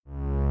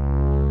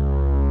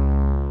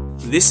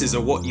This is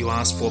a What You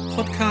Asked For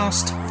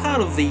podcast,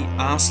 part of the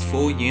Asked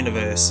For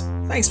universe.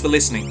 Thanks for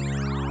listening.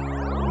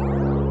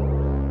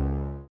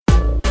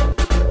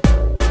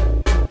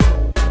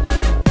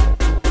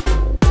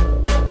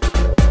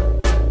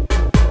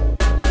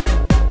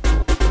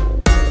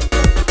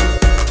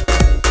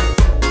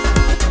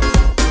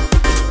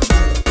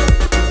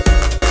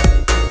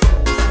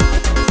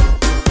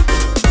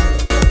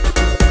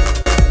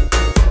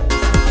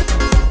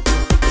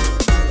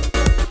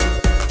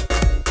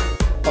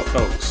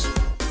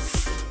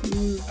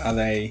 Are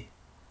they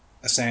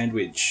a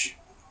sandwich?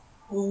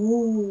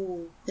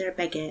 Ooh, they're a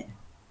baguette.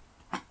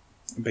 A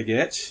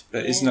baguette?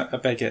 But isn't a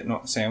baguette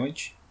not a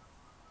sandwich?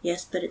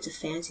 Yes, but it's a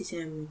fancy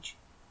sandwich.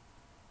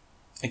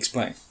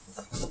 Explain.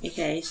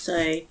 Okay, so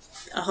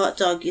a hot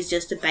dog is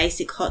just a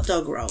basic hot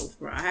dog roll,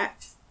 right?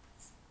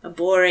 A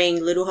boring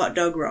little hot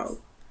dog roll.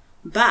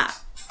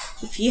 But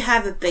if you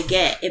have a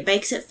baguette, it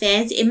makes it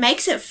fancy. It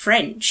makes it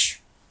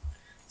French.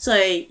 So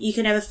you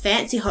can have a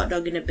fancy hot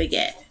dog in a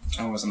baguette.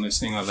 I wasn't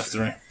listening, I left the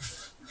room.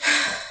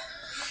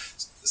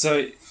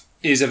 So,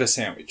 is it a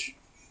sandwich?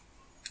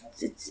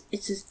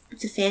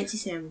 It's a fancy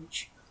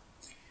sandwich.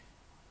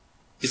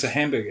 Is a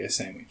hamburger a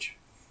sandwich?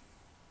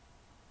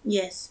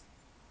 Yes.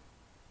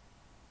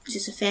 It's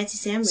just a fancy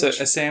sandwich. So,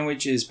 a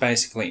sandwich is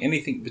basically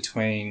anything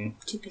between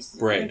two pieces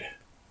bread of bread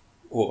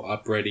or a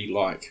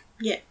bready-like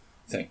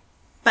thing.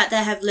 But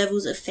they have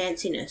levels of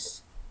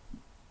fanciness.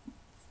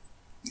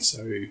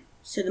 So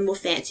the more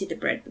fancy the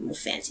bread, the more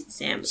fancy the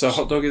sandwich. So, a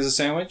hot dog is a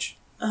sandwich?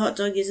 A hot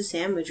dog is a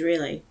sandwich,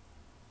 really.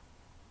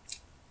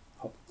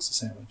 Hot dog's a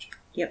sandwich.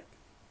 Yep.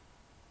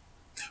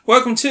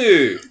 Welcome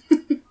to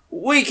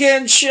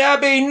Weekend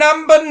Chubby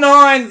number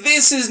 9.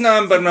 This is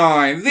number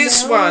 9.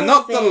 This one,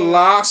 not the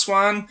last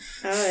one.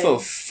 Oh. For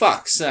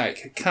fuck's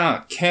sake, I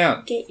can't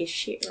count. Get your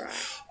shit right.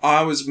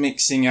 I was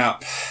mixing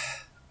up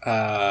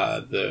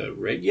the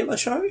regular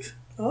show.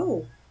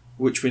 Oh.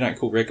 Which we don't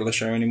call regular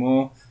show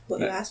anymore.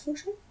 What You Asked For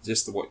show?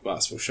 Just the What You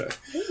Asked For show.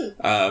 Ooh.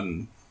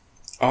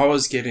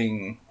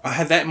 I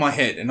had that in my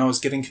head and I was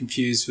getting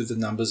confused with the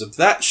numbers of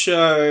that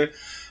show,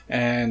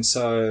 and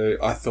so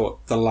I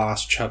thought the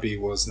last Chubby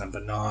was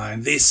number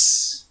 9.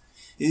 This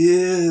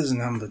is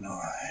number 9.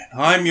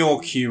 I'm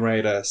your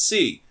Q-rator,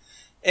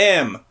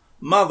 C.M.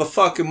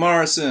 motherfucker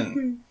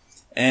Morrison,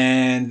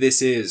 and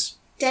this is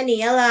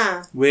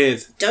Daniella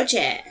with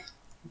Dodger.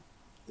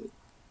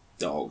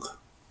 Dog.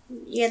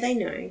 Yeah, they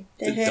know.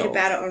 They The heard dog.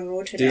 about it on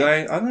Raw today. Do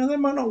they? I know they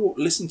might not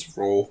listen to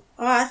Raw. Oh,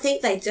 I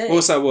think they do.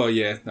 Also, well,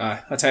 yeah, no,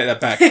 I take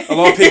that back. A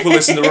lot of people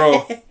listen to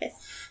Raw.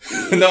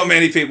 Not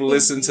many people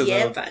listen to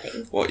the buddy.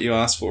 What You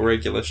Asked For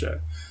regular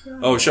show.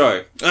 Oh,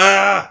 Show.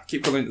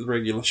 Keep calling it the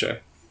regular show.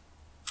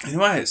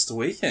 Anyway, it's the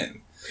weekend.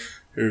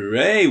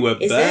 Hooray, we're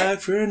back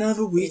for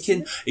another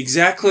weekend.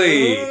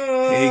 Exactly.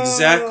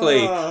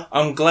 Exactly.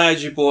 I'm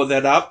glad you brought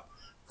that up.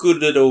 Good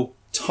little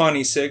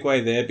tiny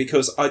segue there,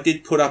 because I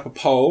did put up a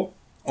poll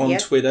on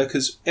Twitter,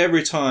 because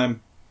every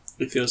time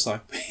it feels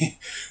like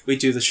we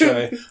do the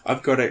show,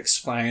 I've got to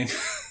explain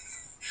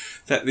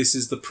that this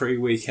is the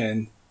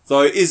pre-weekend.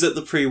 Though, is it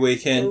the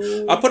pre-weekend?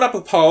 Ooh. I put up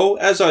a poll,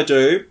 as I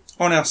do,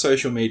 on our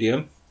social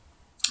media,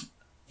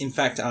 in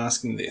fact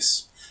asking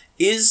this: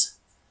 is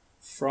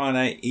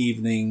Friday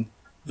evening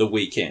the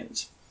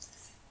weekend?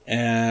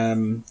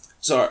 Actually,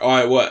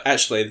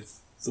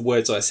 the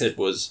words I said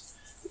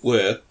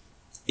were,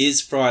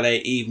 is Friday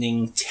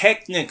evening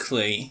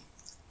technically,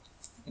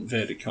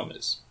 inverted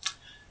commas,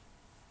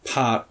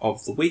 part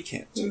of the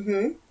weekend?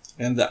 Mm-hmm.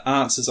 And the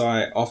answers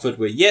I offered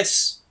were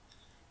yes,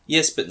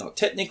 but not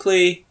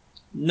technically,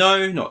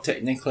 no, not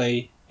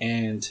technically,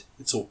 and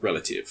it's all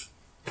relative.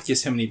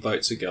 Guess how many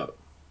votes I got?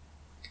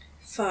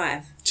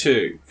 5.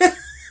 2.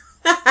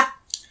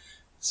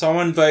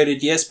 Someone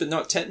voted yes, but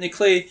not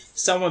technically.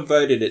 Someone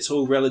voted it's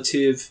all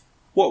relative.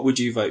 What would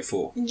you vote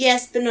for?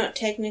 Yes, but not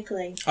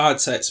technically.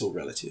 I'd say it's all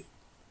relative.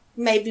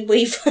 Maybe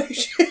we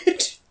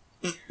voted.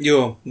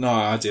 No,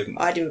 I didn't.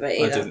 I didn't vote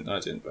either. I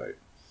didn't vote.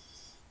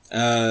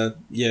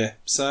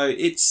 So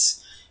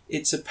it's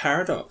a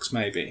paradox,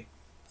 maybe.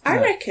 I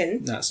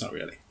reckon. No, it's not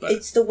really. But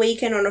It's the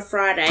weekend on a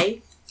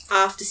Friday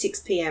after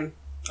 6 p.m.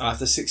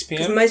 after 6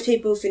 Because p.m? most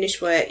people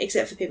finish work,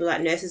 except for people like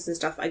nurses and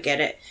stuff. I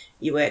get it.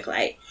 You work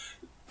late.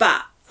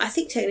 But I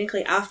think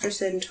technically after a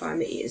certain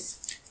time it is.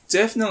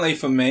 Definitely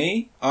for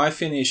me, I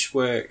finish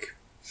work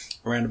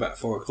around about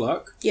 4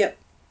 o'clock. Yep.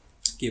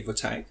 Give or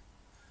take.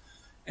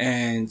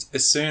 And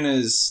as soon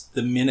as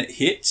the minute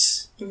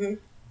hits,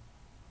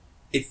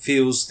 it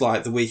feels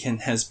like the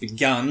weekend has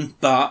begun,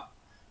 but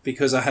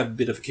because I have a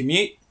bit of a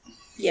commute,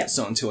 it's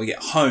not until I get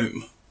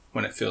home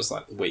when it feels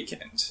like the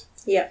weekend.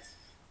 Yep.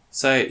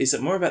 So is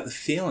it more about the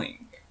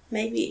feeling?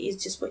 Maybe it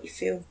is just what you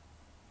feel.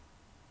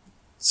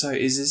 So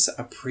is this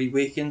a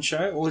pre-weekend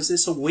show or is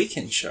this a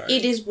weekend show?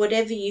 It is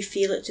whatever you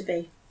feel it to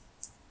be.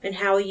 And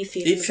how are you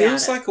feeling It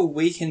feels like a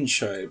weekend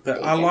show,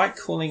 but I like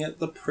calling it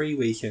the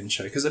pre-weekend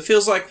show because it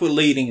feels like we're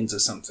leading into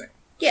something.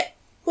 Yeah.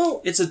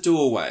 Well, It's a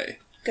doorway.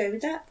 Go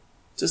with that.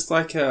 Just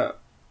like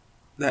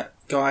that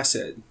guy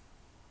said.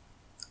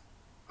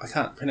 I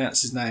can't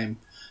pronounce his name.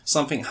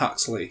 Something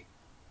Huxley.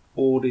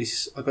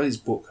 I got his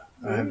book.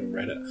 I haven't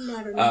read it.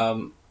 I don't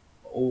know.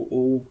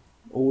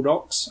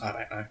 Aldox? I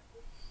don't know.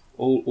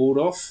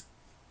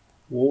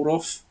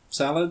 Waldorf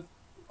salad?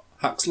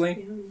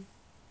 Huxley?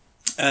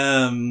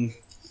 There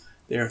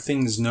are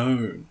things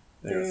known.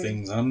 There are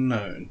things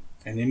unknown.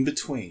 And in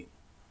between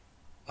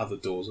are the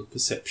doors of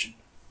perception.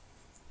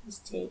 That's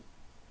deep.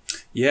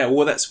 Yeah,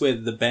 well, that's where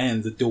the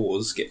band The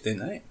Doors get their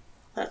name.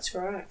 That's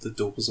right. The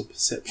doors of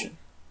perception.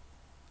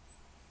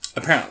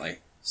 Apparently.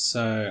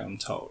 So I'm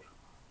told.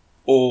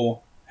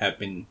 Or have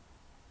been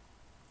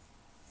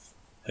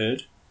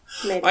heard.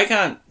 Maybe. I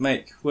can't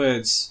make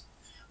words,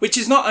 which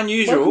is not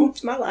unusual. Welcome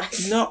to my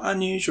life. Not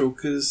unusual,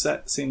 because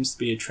that seems to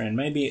be a trend.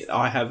 Maybe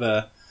I have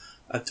a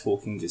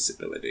talking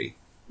disability.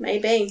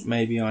 Maybe.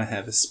 Maybe I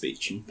have a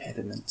speech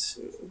impediment.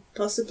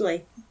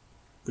 Possibly.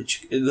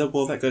 Which,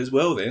 well, that goes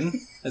well then.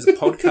 As a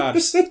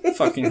podcast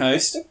fucking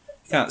host, you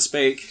can't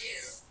speak.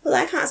 Well,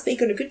 I can't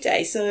speak on a good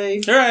day, so...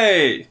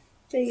 Hooray!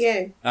 There you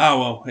go. Oh,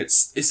 well,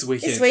 it's the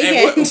weekend. It's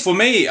weekend. And for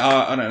me,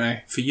 I don't know,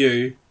 for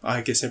you, I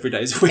guess every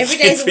day's a weekend.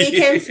 Every day's a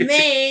weekend for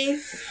me.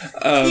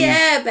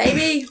 Yeah,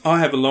 baby. I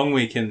have a long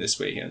weekend this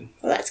weekend.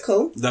 Well, that's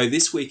cool. Though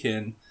this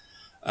weekend,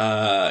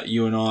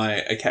 you and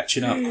I are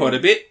catching up quite a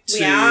bit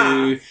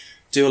are.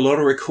 Do a lot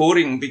of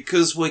recording,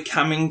 because we're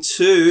coming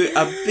to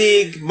a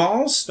big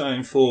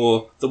milestone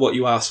for the What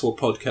You Asked For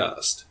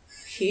podcast.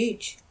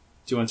 Huge.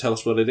 Do you want to tell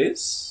us what it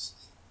is?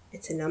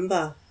 It's a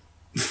number.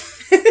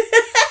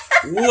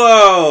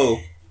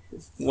 Whoa!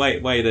 Way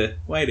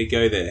to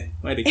go there.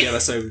 Way to get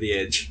us over the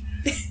edge.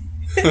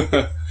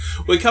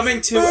 We're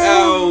coming to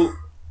our...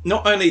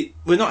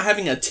 We're not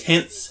having a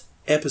 10th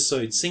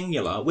episode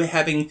singular. We're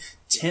having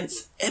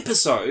 10th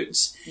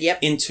episodes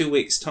in 2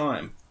 weeks'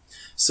 time.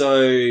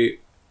 So,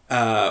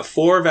 4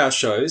 of our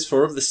shows,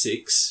 4 of the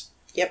 6,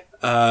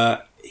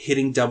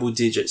 hitting double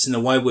digits. And the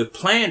way we've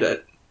planned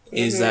it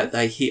is that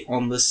they hit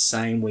on the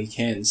same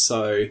weekend.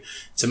 So,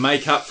 to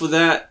make up for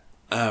that,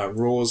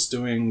 Raw's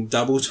doing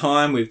double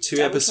time with 2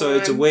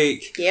 episodes a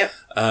week. Yep.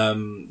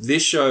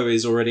 This show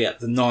is already at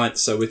the 9th,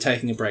 so we're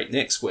taking a break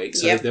next week.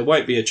 So there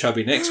won't be a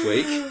Chubby next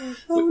week.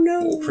 Oh,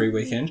 no. Or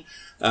pre-weekend.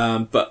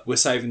 But we're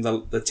saving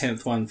the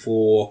 10th one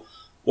for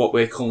what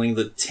we're calling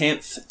the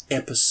 10th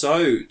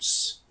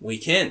episodes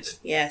weekend.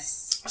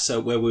 Yes. So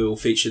where we will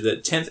feature the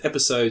 10th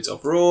episodes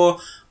of Raw,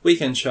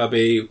 Weekend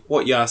Chubby,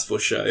 What You Asked For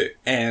show,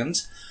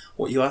 and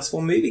What You Asked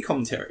For movie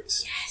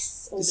commentaries.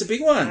 Yes. It's a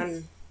big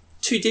one.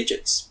 2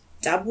 digits.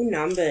 Double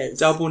numbers.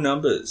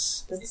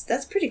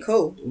 That's pretty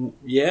cool.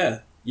 Yeah.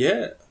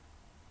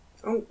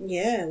 Oh,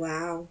 yeah,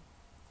 wow.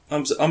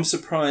 I'm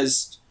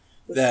surprised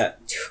that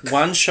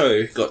one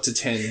show got to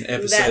 10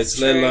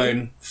 episodes, let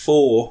alone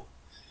 4.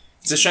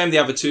 It's a shame the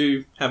other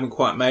 2 haven't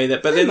quite made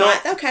it, but they're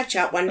not. They'll catch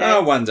up one day.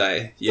 Oh, one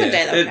day. Yeah. One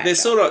day they'll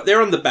catch up.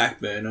 They're on the back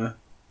burner.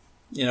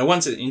 You know,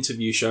 one's an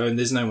interview show and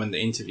there's no one to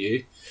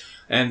interview,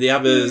 and the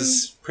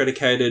other's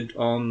predicated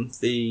on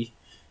the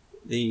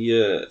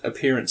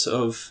appearance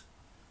of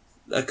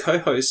a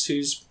co-host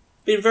who's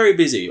been very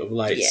busy of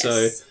late. Yes.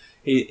 So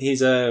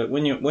he's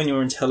when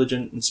you're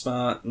intelligent and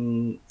smart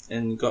and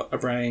got a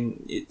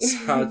brain,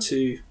 it's hard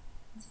to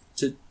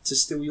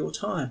steal your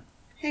time.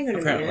 Hang on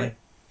apparently. a minute.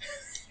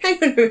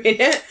 Hang on a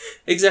minute.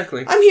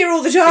 Exactly. I'm here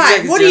all the time.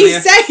 Exactly, what are you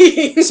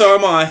saying? So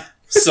am I.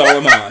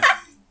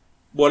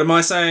 What am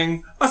I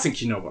saying? I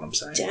think you know what I'm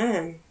saying.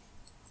 Damn.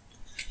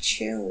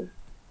 Chill.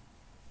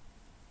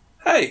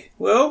 Hey,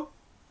 well,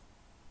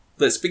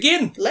 let's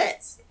begin.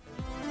 Let's.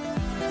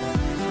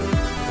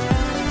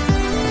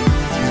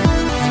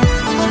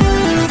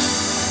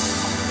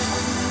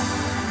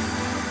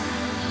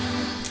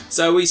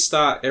 So we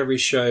start every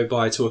show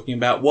by talking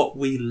about what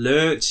we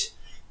learnt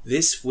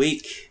this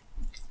week.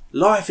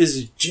 Life is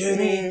a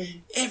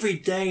journey, every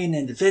day an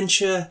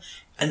adventure,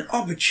 an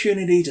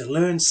opportunity to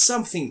learn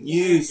something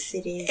new. Yes,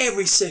 it is.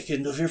 Every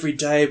second of every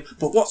day.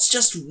 But what's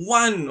just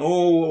one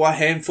or a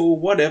handful,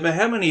 whatever?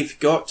 How many have you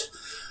got?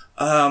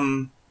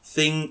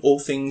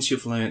 Things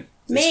you've learnt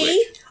this Me?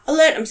 week? I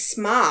learnt I'm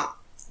smart.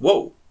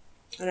 Whoa.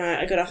 I know,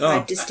 I got a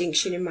high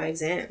distinction in my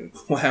exam.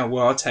 Wow,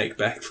 well, I'll take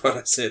back what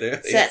I said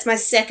earlier. So that's my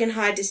second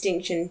high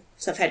distinction.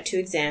 So I've had 2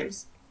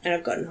 exams and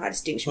I've gotten high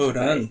distinction. Well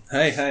done.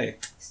 Hey.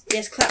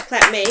 Yes,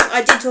 clap me.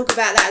 I did talk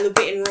about that a little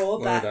bit in Raw,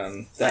 but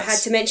done. I had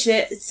to mention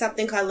it. It's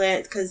something I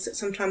learnt because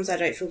sometimes I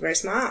don't feel very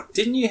smart.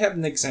 Didn't you have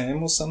an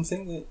exam or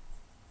something?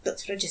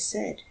 That's what I just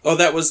said. Oh,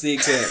 that was the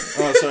exam.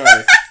 Oh,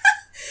 sorry.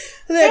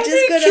 I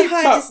just got a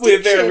high up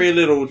with distinction. very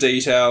little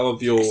detail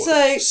of your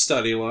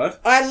study life.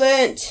 I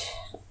learnt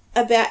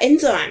about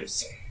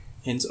enzymes.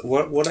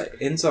 What are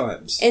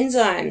enzymes?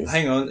 Enzymes.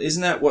 Hang on,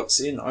 isn't that what's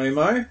in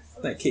Omo?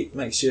 That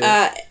makes you.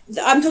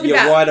 I'm talking your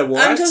about. whiter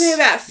whites? I'm talking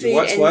about food.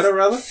 Whiter,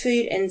 rather?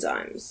 Food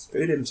enzymes.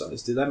 Food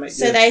enzymes. Do they make?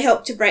 So they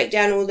help to break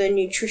down all the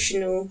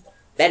nutritional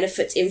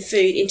benefits in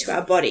food into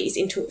our bodies,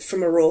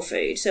 from a raw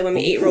food. So when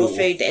we eat raw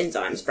food, the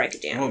enzymes break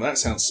it down. Oh, that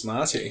sounds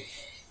smarty.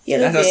 Yeah,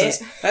 that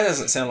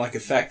doesn't sound like a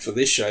fact for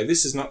this show.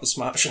 This is not the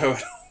smart show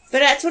at all. But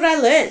that's what I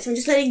learnt. So I'm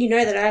just letting you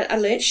know that I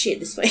learnt shit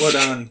this week. Well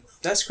done.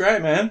 That's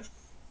great, man.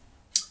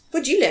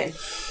 What'd you learn?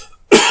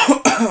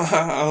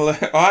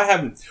 I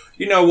haven't.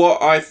 You know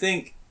what? I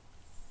think.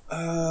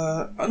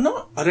 I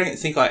don't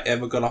think I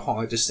ever got a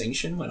high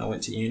distinction when I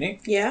went to uni.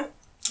 Yeah.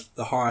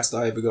 The highest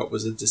I ever got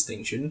was a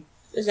distinction.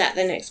 Is that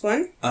the next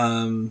one?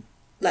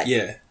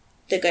 Yeah.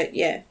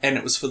 Yeah. And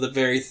it was for the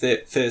very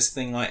first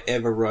thing I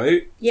ever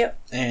wrote. Yep.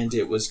 And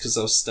it was because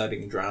I was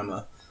studying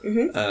drama.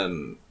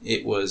 Mm-hmm.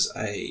 It was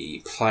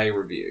a play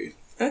review.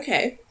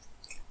 Okay.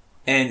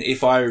 And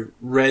if I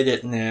read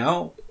it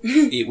now,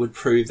 it would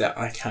prove that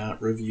I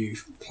can't review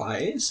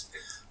plays.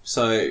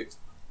 So,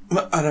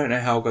 I don't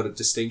know how I got a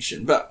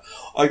distinction. But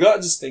I got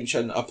a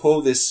distinction. I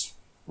pulled this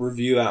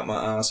review out my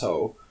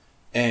arsehole.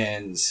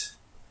 And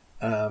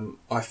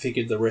I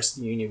figured the rest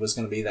of the uni was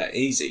going to be that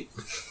easy.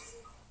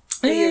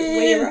 Were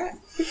you right?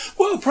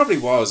 Well, it probably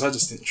was. I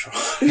just didn't try.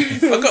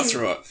 I got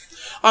through it.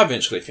 I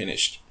eventually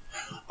finished.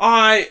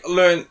 I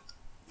learned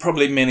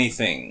probably many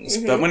things,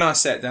 but when I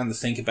sat down to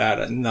think about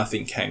it,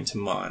 nothing came to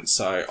mind,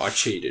 so I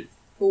cheated.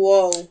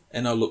 Whoa.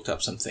 And I looked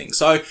up some things.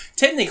 So,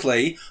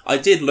 technically, I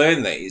did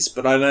learn these,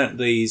 but I learnt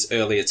these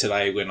earlier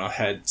today when I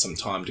had some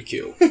time to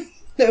kill.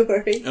 No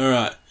worries.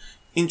 Alright.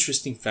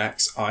 Interesting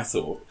facts, I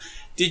thought.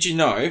 Did you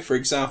know, for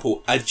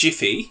example, a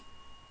jiffy,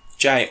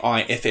 Jiffy,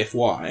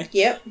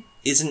 Yep.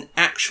 is an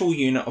actual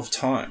unit of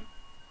time?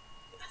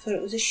 I thought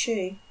it was a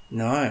shoe.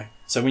 No.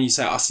 So when you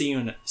say, I'll see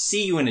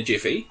you in a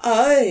jiffy.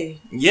 Oh.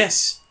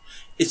 Yes.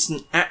 It's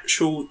an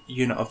actual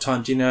unit of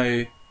time. Do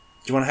you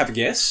want to have a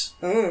guess?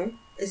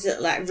 Is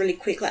it like really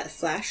quick, like the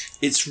Flash?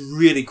 It's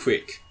really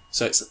quick.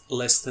 So it's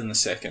less than a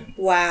second.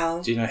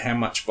 Wow. Do you know how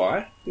much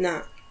by?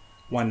 No.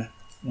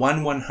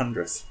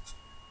 1/100th.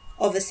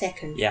 Of a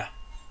second? Yeah.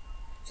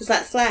 So it's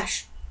like the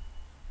Flash.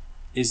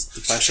 Is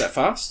the Flash that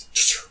fast?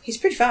 He's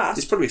pretty fast.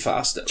 He's probably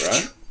faster,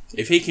 right?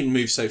 If he can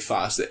move so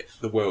fast that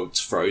the world's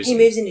frozen.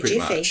 He moves in a pretty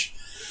jiffy. Much.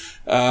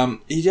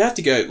 You'd have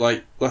to go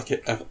like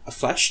a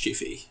flash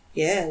jiffy.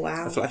 Yeah,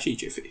 wow. A flashy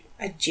jiffy.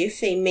 A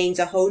jiffy means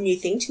a whole new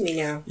thing to me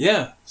now.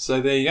 Yeah, so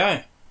there you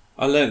go.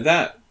 I learnt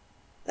that.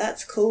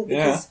 That's cool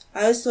because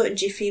I always thought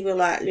jiffy were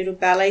like little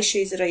ballet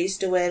shoes that I used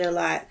to wear to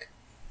like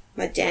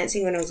my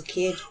dancing when I was a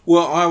kid.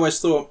 Well, I always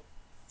thought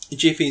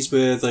jiffies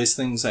were those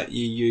things that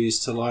you use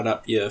to light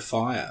up your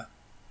fire.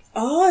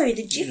 Oh,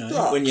 the jiff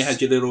blocks. When you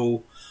had your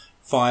little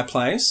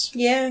fireplace.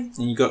 Yeah.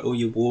 And you got all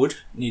your wood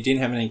and you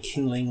didn't have any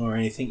kindling or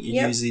anything.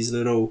 You use these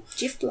little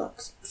jiff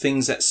blocks.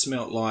 Things that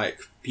smelt like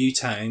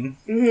butane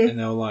and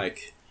they were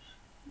like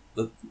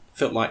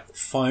felt like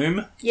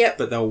foam. Yep.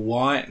 But they were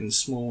white and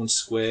small and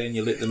square and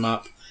you lit them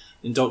up.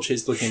 And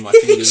Dolce's looking at my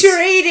fingers.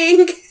 Picture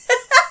eating.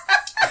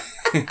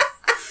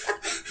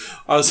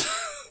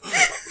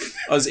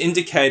 I was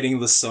indicating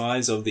the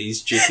size of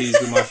these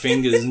jiffies with my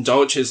fingers, and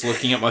Dolce's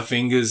looking at my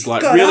fingers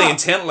like really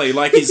intently,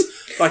 like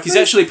he's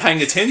actually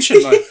paying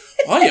attention. Like,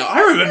 oh yeah, I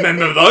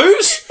remember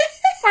those.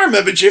 I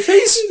remember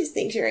jiffies. He just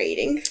thinks you're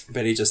eating.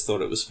 But he just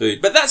thought it was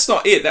food. But that's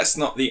not it. That's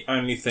not the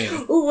only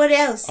thing. Oh, what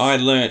else? I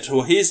learnt.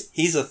 Well,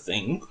 here's a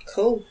thing.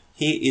 Cool.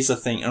 Here is a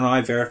thing, and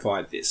I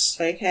verified this.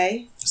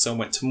 Okay. So I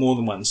went to more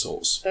than one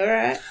source. All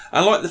right.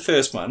 Unlike the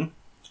first one,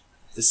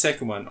 the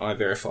second one I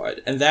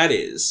verified, and that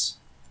is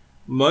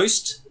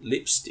most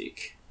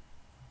lipstick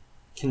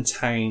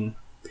contain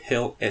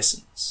pearl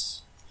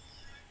essence.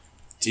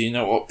 Do you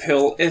know what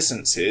pearl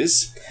essence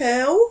is?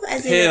 Pearl?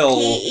 As in Pearl?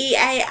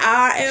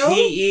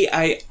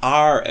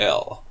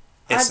 Pearl.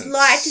 Essence. I'd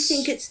like to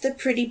think it's the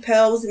pretty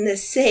pearls in the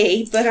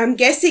sea, but I'm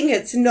guessing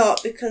it's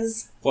not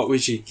because... What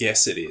would you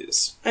guess it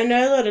is? I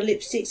know a lot of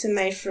lipsticks are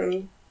made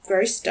from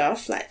gross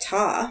stuff, like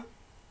tar.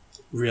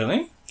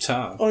 Really?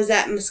 Tar? Or is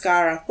that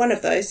mascara? One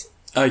of those.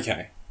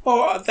 Okay.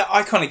 Well,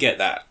 I kind of get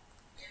that.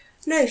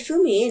 No,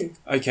 fill me in.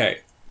 Okay.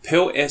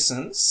 Pearl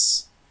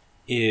essence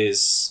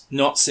is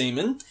not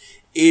semen.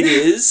 It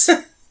is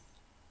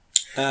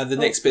the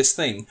next best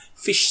thing.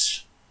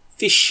 Fish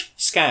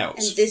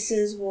scales. And this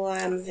is why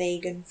I'm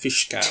vegan.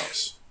 Fish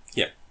scales.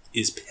 Yep.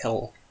 Is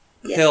pearl.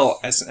 Yes. Pearl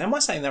essence. Am I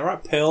saying that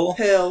right? Pearl?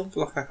 Pearl. I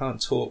feel like I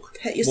can't talk.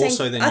 More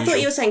so than usual. I thought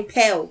you were saying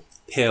pearl.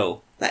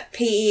 Pearl. Like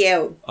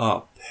P-E-L.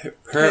 Oh,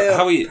 pearl.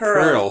 How are you?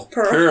 Pearl.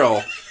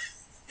 Pearl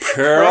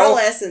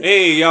essence.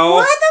 Hey, y'all.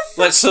 Why the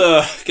fuck?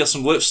 Let's get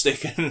some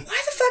lipstick and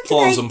pull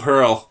on some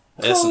pearl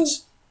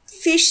essence.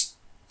 Fish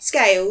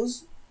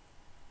scales,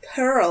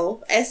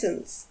 pearl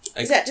essence.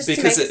 Is that just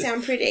to make it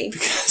sound pretty?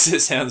 Because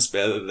it sounds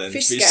better than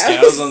fish scales.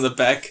 scales on the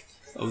back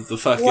of the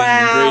fucking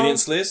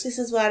ingredients list. This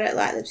is why I don't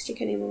like lipstick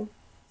anymore.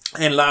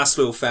 And last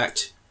little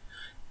fact.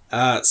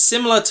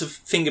 Similar to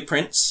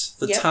fingerprints,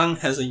 the tongue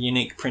has a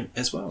unique print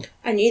as well.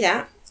 I knew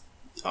that.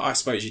 Oh, I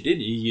suppose you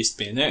did. You used to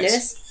be a nurse.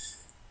 Nurse.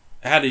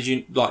 How did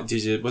you,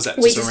 was that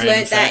we just a random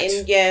random fact? We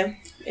just learnt that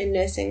in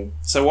nursing.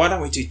 So why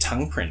don't we do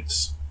tongue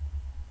prints?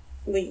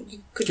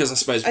 Because I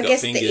suppose we've got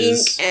fingers. The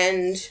ink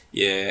and...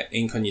 Yeah,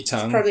 ink on your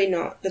tongue. It's probably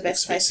not the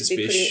best place to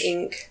be putting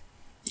ink.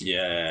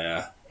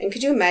 Yeah. And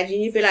could you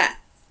imagine? You'd be like...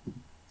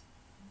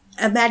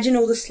 Imagine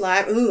all the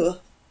slime. Ugh.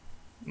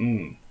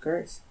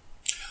 Gross.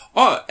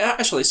 Oh,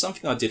 actually,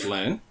 something I did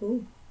learn.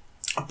 Ooh.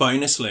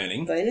 Bonus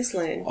learning. Bonus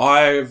learn.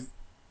 I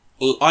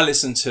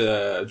listen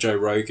to Joe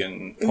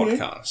Rogan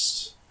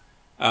podcast.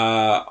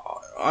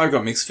 I I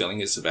got mixed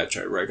feelings about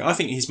Joe Rogan. I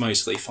think he's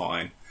mostly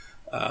fine.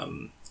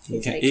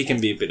 He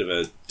can be a bit of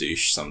a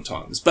douche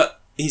sometimes,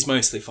 but he's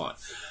mostly fine.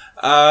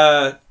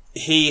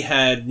 He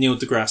had Neil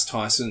deGrasse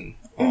Tyson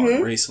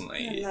on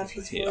recently. I love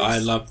his voice. I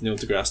love Neil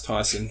deGrasse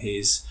Tyson.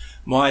 He's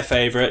my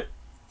favourite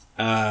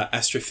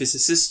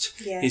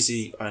astrophysicist. Yes. He's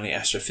the only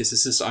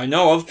astrophysicist I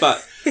know of,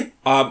 but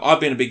I've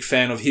been a big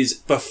fan of his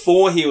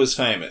before he was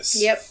famous.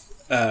 Yep.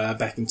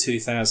 Back in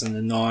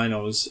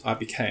 2009, I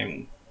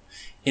became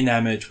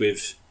enamoured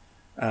with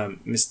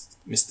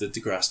Mr.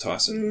 deGrasse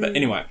Tyson. But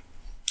anyway,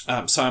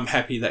 so I'm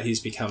happy that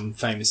he's become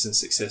famous and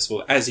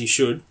successful, as he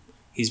should.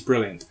 He's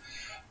brilliant.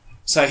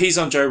 So he's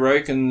on Joe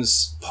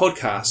Rogan's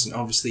podcast, and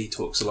obviously he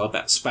talks a lot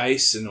about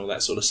space and all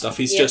that sort of stuff.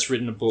 He's just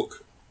written a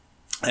book,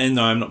 and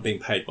no, I'm not being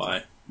paid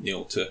by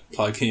Neil to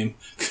plug him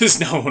because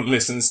no one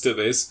listens to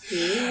this.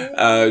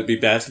 Yeah. It'd be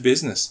bad for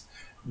business.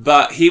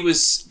 But he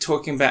was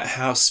talking about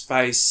how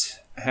space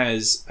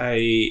has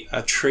a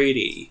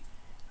treaty.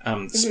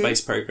 The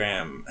space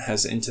program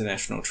has an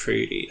international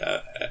treaty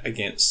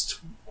against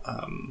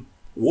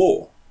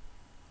war.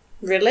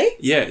 Really?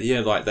 Yeah.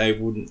 Like they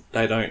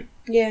don't.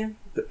 Yeah.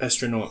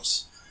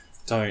 Astronauts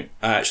don't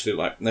actually,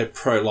 like, they're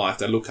pro-life.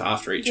 They look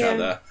after each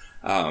other.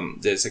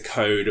 There's a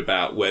code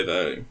about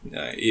whether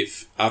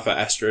if other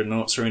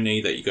astronauts are in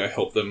need, that you go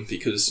help them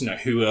because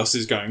who else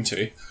is going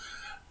to.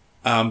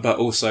 But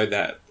also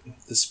that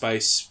the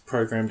space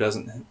program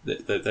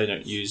they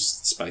don't use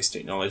space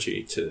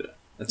technology to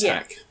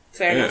attack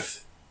Fair Earth.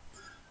 enough.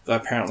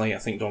 But apparently, I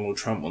think Donald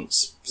Trump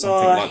wants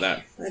something like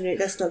that.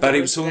 That's not. But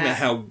he was talking about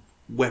how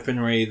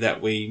weaponry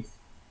that we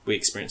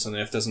experience on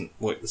Earth doesn't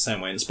work the same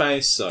way in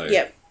space. So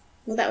yep.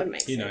 Well, that would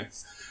make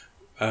sense.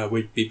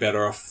 We'd be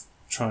better off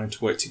trying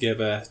to work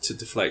together to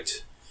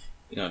deflect,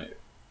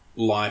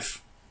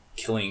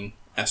 life-killing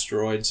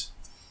asteroids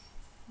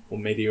or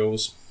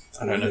meteors.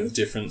 I don't know the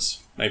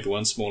difference. Maybe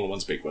one's small or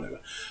one's big,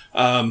 whatever.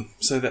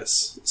 So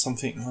that's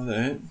something I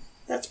learned.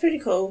 That's pretty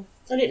cool.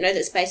 I didn't know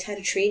that space had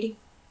a treaty.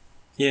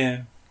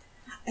 Yeah.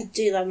 I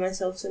do love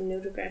myself some Neil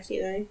deGrasse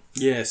though.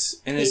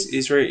 Yes, and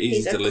he's very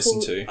easy to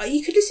listen to. Oh,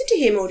 you could listen to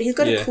him all day. He's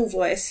got a cool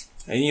voice.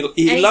 And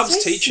he loves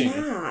so teaching.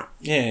 Smart.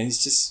 Yeah,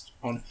 he's just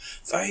on.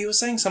 So he was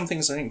saying some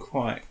things I didn't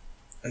quite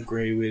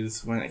agree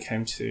with when it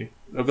came to.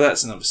 But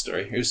that's another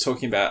story. He was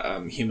talking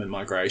about human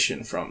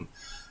migration from.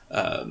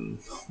 Oh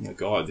my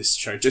god, this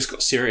show just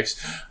got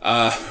serious.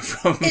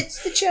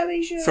 It's the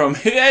Chubby show.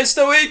 It's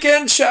the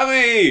weekend,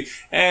 Chubby,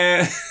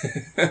 and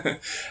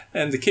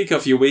and to kick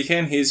off your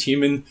weekend, here's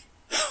human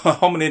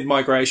hominid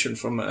migration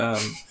from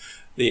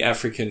the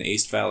African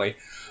East Valley.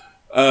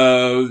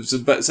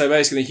 So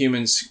basically,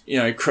 humans,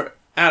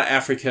 out of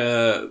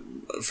Africa,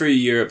 through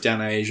Europe,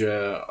 down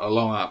Asia,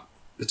 along up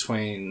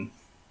between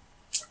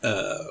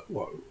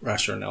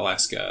Russia and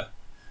Alaska,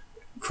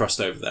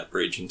 crossed over that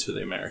bridge into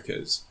the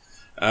Americas.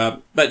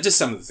 But just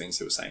some of the things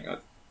they were saying,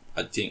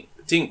 I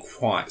didn't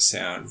quite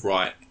sound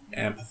right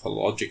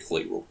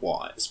anthropologically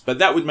wise. But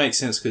that would make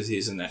sense because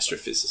he's an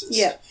astrophysicist.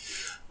 Yeah.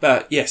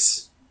 But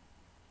yes,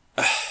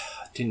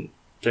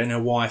 don't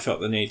know why I felt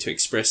the need to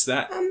express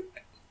that.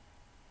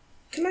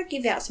 Can I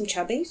give out some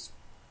chubbies?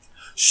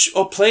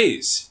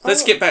 Please.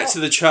 Let's get back to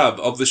the chub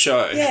of the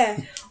show.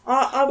 Yeah.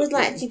 I would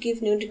like to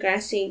give Neil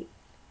deGrasse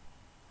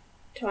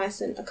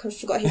Tyson. I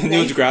forgot his name.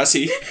 Neil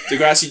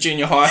deGrasse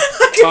Junior High.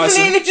 I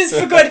completely just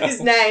forgot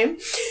his name.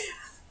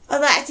 I'd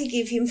like to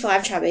give him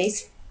 5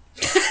 chubbies.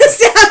 That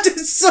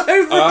sounded so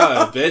wrong.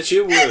 I bet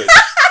you would.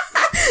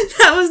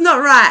 That was not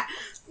right.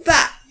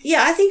 But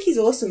yeah, I think he's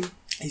awesome.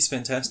 He's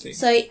fantastic.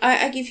 So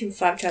I give him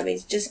 5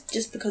 chubbies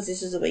just because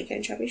this is a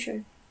weekend chubby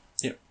show.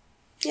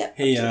 Yep.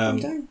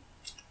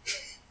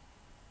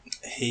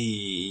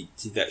 He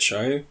did that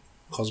show,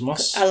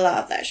 Cosmos. I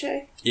love that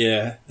show.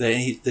 Yeah,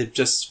 they've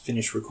just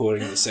finished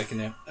recording the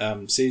second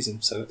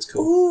season, so that's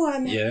cool. Ooh,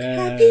 I'm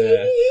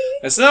happy.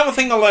 That's another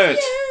thing I learned.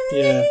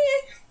 Yeah.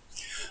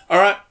 All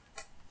right,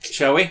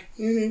 shall we?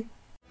 Mm-hmm.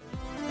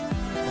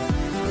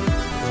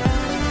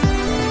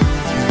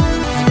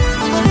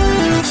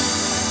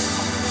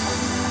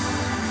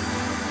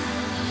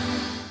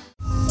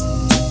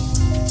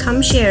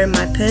 Come share in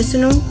my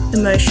personal,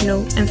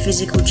 emotional and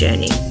physical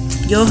journey.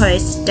 Your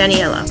host,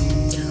 Daniella,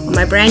 on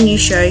my brand new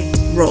show,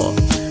 RAW,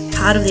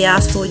 part of the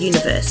Ask For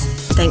universe.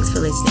 Thanks for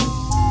listening.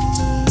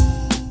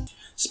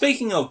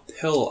 Speaking of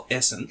Pearl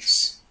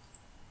Essence,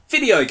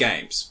 video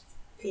games.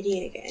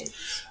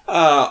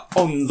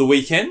 On the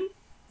weekend,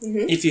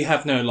 if you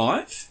have no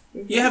life,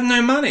 you have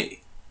no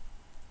money.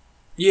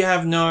 You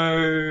have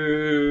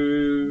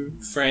no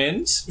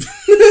friends.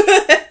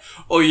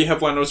 Or you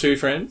have 1 or 2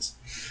 friends.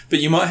 But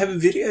you might have a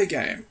video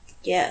game.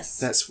 Yes.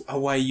 That's a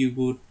way you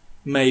would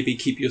maybe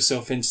keep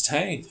yourself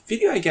entertained.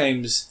 Video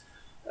games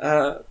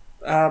are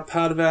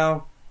part of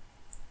our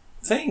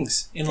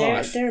things in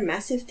life. They're a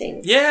massive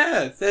thing.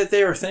 Yeah,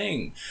 they're a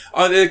thing.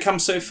 They've come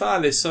so far.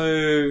 They're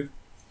so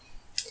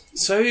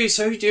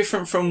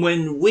different from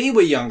when we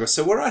were younger.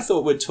 So what I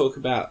thought we'd talk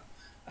about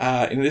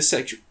in this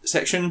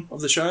section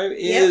of the show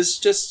is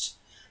just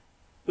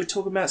we're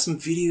talking about some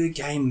video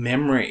game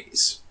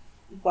memories.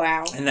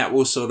 Wow. And that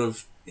will sort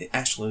of it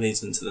actually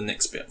leads into the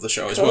next bit of the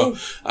show as Cool.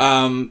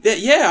 well.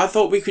 I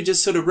thought we could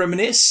just sort of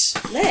reminisce.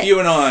 Let's. You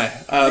and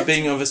I,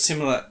 being of a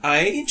similar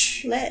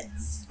age.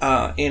 Let's.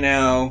 In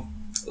our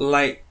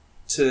late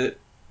 30s,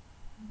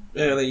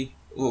 early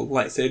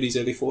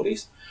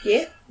 40s.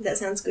 Yeah, that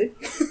sounds good.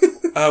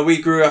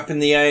 We grew up in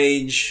the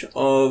age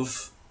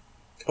of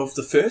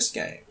the first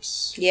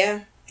games.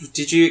 Yeah.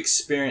 Did you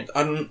experience...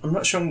 I'm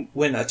not sure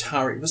when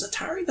Atari... Was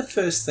Atari the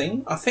first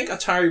thing? I think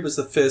Atari was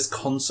the first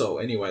console,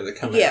 anyway, that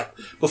came out.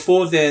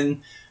 Before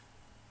then,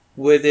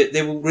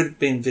 there would have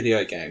been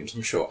video games,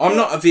 I'm sure. I'm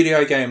not a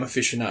video game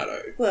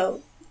aficionado. Well...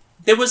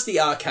 There was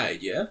the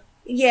arcade, yeah?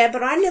 Yeah,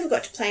 but I never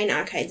got to play in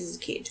arcades as a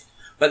kid.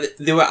 But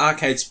there were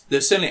arcades... There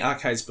were certainly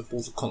arcades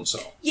before the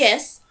console.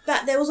 Yes,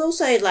 but there was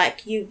also,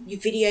 like, your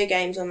video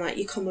games on, like,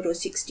 your Commodore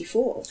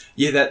 64.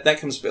 Yeah, that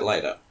comes a bit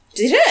later.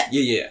 Did it?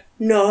 Yeah.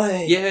 No.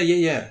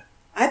 Yeah.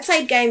 I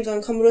played games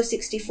on Commodore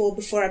 64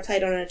 before I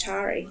played on an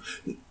Atari.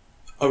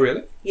 Oh,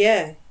 really?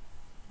 Yeah.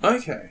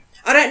 Okay.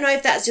 I don't know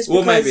if that's just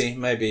because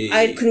maybe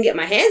I couldn't get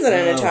my hands on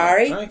an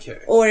Atari. Okay.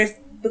 Or if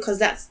because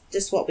that's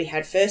just what we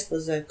had first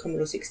was a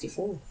Commodore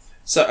 64.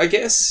 So I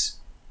guess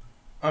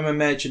I'm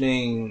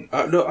imagining...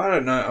 look, I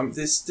don't know.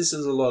 This is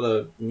a lot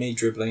of me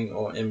dribbling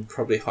and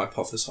probably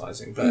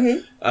hypothesizing, but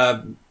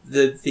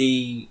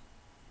the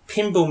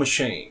pinball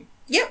machine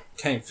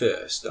came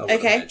first, I would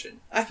imagine.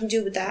 I can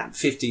deal with that.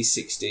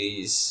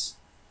 50s,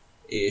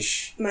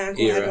 60s-ish My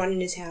uncle had one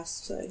in his house,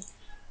 so...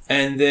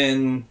 And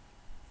then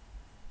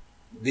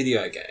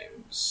video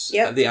games.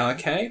 Yep. The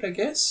arcade, I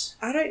guess?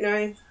 I don't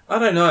know.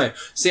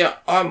 See,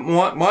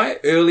 my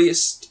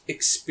earliest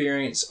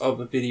experience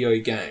of a video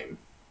game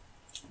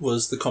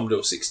was the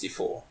Commodore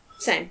 64.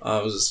 Same.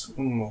 I was...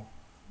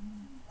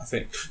 I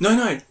think...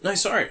 No,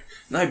 sorry.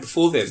 No,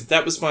 before then.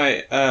 That was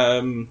my...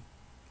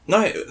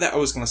 I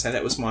was going to say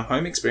that was my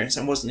home experience.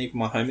 It wasn't even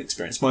my home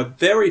experience. My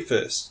very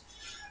first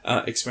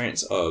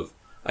experience of,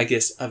 I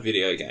guess, a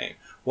video game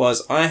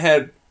was I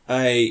had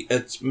a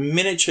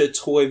miniature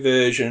toy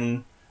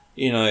version,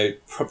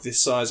 probably the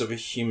size of a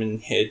human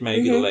head,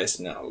 maybe less,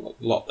 no,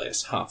 a lot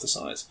less, half the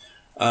size.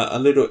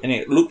 And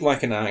it looked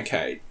like an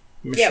arcade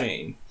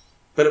machine,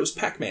 but it was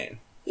Pac-Man.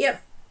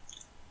 Yep.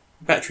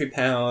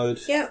 Battery-powered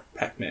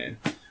Pac-Man.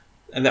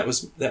 And that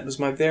was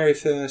my very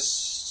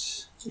first...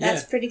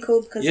 That's pretty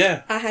cool because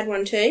I had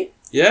one too.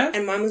 Yeah?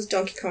 And mine was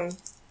Donkey Kong.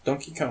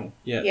 Donkey Kong,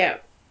 yeah. Yeah.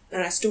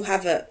 And I still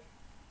have it.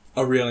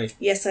 Oh, really?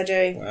 Yes, I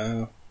do.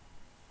 Wow.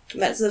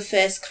 That's the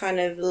first kind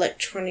of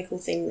electronical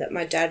thing that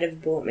my dad ever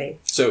bought me.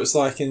 So it was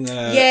like in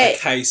a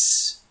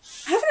case...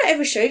 Haven't I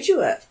ever showed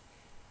you it?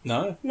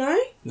 No. No?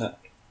 No.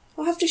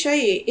 I'll have to show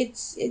you.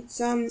 It's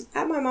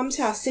at my mum's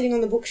house sitting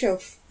on the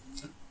bookshelf.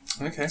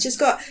 Okay. It's just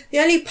got... The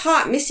only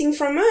part missing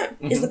from it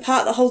is the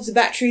part that holds the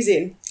batteries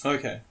in.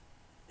 Okay.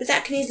 But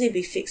that can easily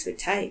be fixed with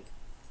tape.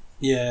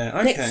 Yeah,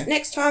 okay.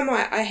 Next time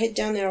I head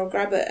down there, I'll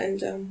grab it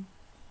and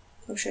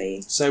I'll show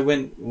you. So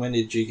when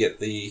did you get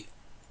the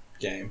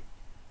game?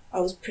 I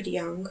was pretty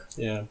young.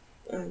 Yeah.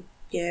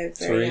 Very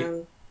 3?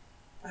 young.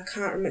 I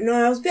can't remember.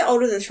 No, I was a bit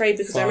older than 3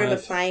 because 5. I remember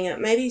playing it.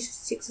 Maybe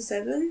 6 or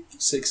 7.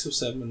 6 or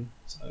 7.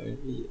 So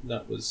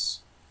that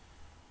was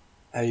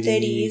 30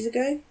 years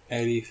ago.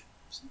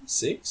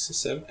 86 or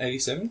 7?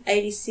 87?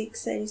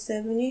 86,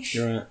 87-ish.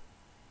 You're right.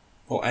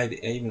 Or 80,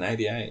 even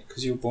 88,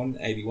 because you were born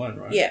in 81,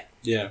 right? Yeah.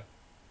 Yeah.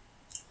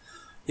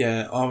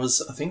 Yeah, I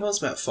think I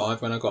was about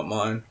 5 when I got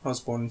mine. I was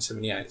born in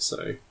 78,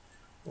 so,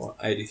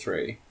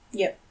 83.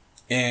 Yep.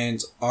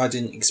 And I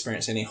didn't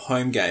experience any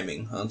home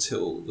gaming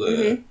until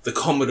the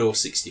Commodore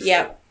 64.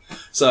 Yep.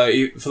 So,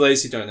 for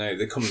those who don't know,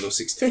 the Commodore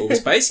 64 was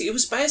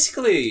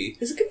basically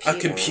a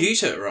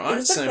computer, right? It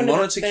was So, one of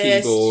monitor, the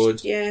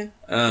first, keyboard.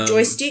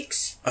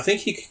 joysticks. I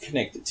think you could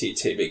connect it to your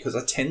TV, because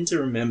I tend to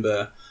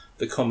remember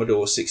the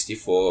Commodore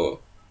 64,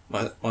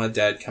 my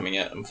dad coming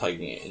out and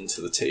plugging it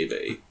into the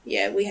TV.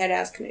 Yeah, we had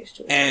ours connected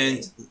to it.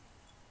 And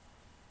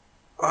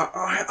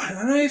I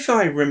don't know if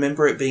I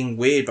remember it being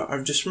weird, but I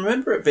just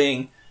remember it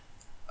being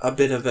a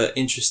bit of an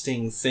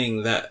interesting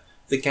thing that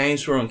the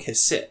games were on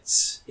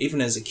cassettes, even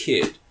as a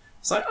kid.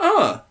 It's like,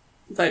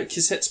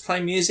 cassettes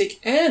play music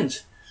and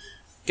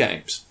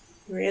games.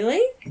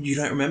 Really? You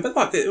don't remember?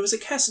 Like, it was a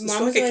cassette. It's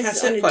Mine like a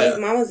cassette on player.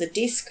 Mine was a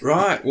disc.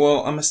 Right.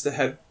 Well,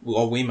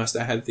 we must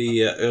have had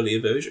the earlier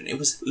version. It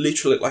was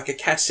literally like a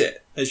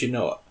cassette, as you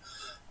know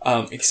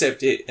it.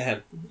 Except it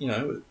had,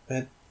 it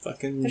had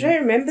fucking... I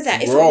don't remember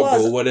that. If it Rob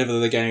was... or whatever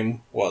the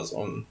game was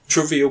on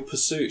Trivial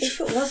Pursuit.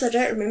 If it was, I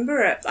don't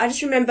remember it. I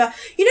just remember...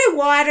 You know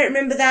why I don't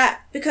remember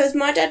that? Because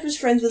my dad was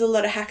friends with a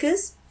lot of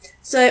hackers.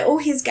 So all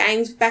his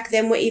games back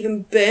then were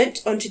even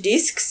burnt onto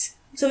discs.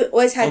 So we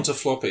always had... Onto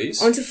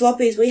floppies? Onto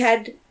floppies. We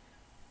had...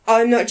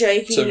 I'm not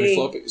joking. So many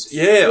floppies.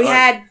 Yeah. We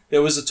had...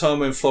 There was a time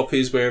when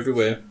floppies were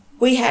everywhere.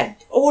 We had...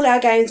 All our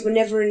games were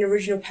never in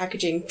original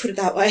packaging, put it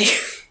that way.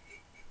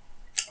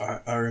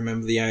 I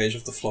remember the age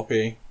of the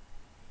floppy.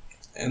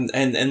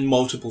 And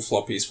multiple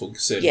floppies for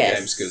certain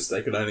games because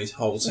they could only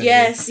hold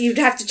you'd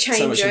have to change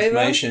so much over.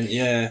 Information.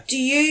 Yeah. Do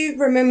you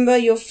remember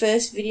your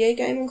first video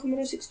game on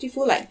Commodore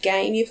 64? Like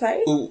game you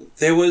played? Well,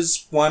 there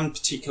was one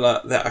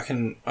particular that I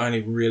can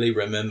only really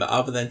remember,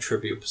 other than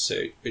Trivial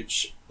Pursuit,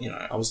 which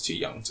I was too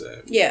young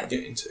to get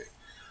into.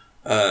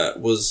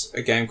 Was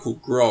a game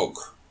called Grog.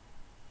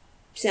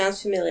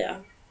 Sounds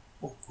familiar.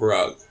 Or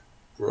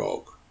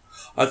Grog.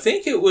 I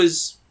think it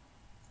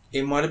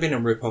might have been a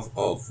rip-off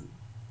of.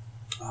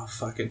 I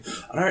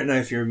don't know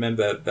if you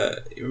remember,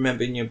 but you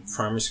remember in your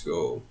primary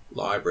school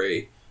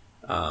library,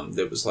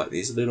 there was like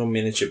these little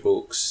miniature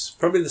books,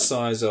 probably the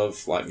size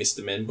of like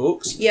Mr. Men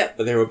books. Yep.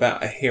 But they were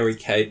about a hairy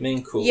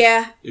caveman called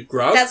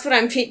Grug. That's what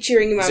I'm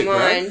picturing in my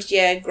mind. Grug?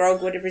 Yeah,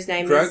 Grog, whatever his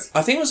name Grug? is.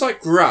 I think it was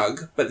like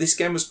Grug, but this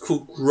game was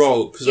called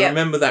Grog because I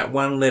remember that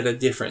one letter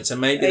difference,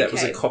 and maybe that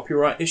was a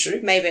copyright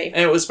issue. Maybe.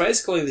 And it was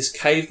basically this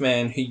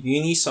caveman who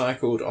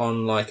unicycled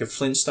on like a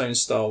Flintstone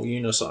style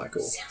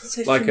unicycle. Sounds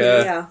so like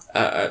familiar.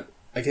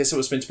 I guess it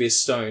was meant to be a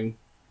stone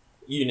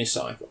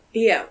unicycle.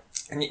 Yeah.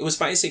 And it was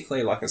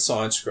basically like a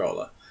side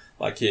scroller.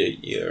 Like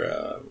your I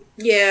know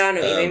what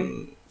you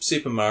mean.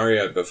 Super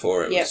Mario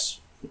before it was,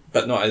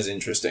 but not as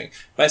interesting.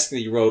 Basically,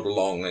 you rolled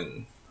along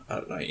and, I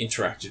don't know,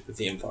 interacted with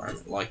the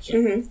environment. Like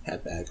you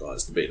had bad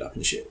guys to beat up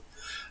and shit.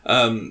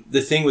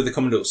 The thing with the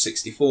Commodore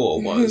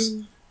 64 was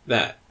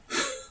that,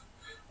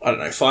 I don't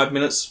know, 5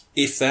 minutes,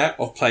 if that,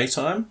 of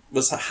playtime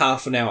was a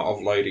half an hour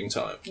of loading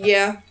time.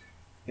 Yeah.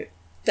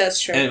 That's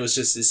true. And it was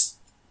just this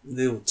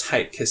little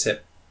tape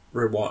cassette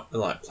rewind,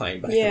 like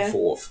playing back and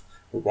forth,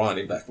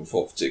 rewinding back and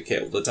forth to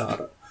get all the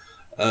data.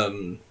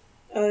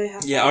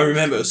 I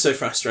remember it was so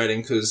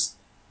frustrating because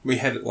you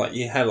had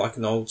like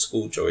an old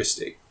school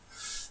joystick,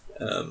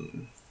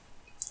 and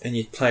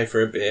you'd play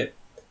for a bit,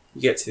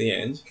 you get to the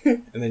end,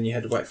 and then you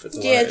had to wait for it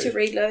to load. To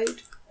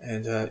reload.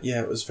 And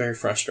it was very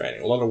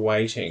frustrating. A lot of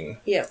waiting.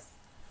 Yeah.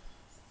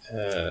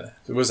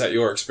 Was that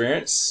your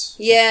experience?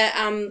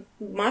 Yeah.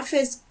 My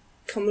first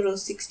Commodore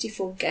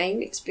 64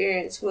 game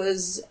experience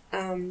was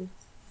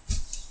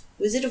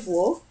Wizard of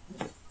War.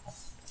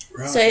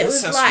 Right. So it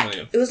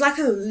was like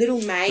a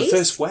little maze. The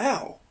first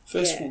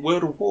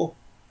World of War.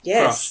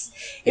 Yes.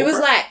 It was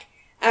like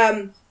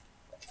a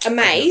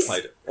maze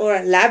or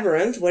a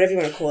labyrinth, whatever you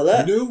want to call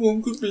it. No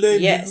one could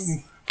blame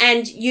you.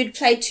 And you'd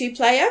play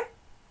 2-player.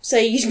 So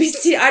you'd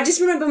be I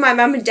just remember my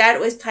mum and dad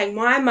always playing.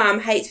 My mum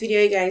hates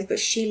video games, but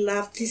she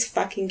loved this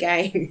fucking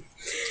game.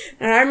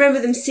 And I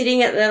remember them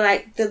sitting at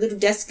the little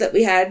desk that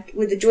we had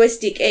with a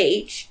joystick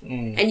each,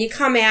 and you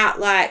come out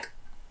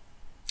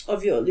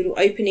of your little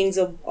openings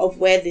of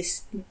where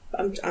this.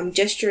 I'm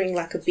gesturing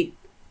like a big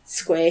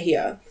square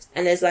here,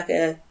 and there's like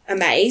a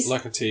maze,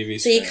 like a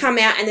TV. So you come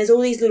out, and there's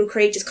all these little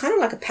creatures, kind of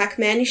like a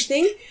Pac-Man-ish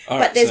thing,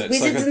 but there's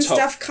wizards like and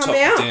stuff come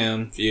out.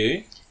 Top-down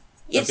view.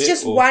 It's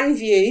just one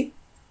view.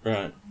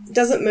 Right. It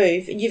doesn't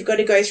move, and you've got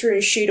to go through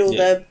and shoot all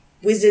the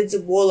wizards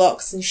and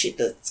warlocks and shit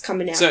that's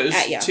coming out at you. So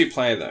it's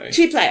 2-player though?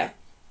 2-player.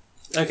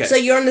 Okay. So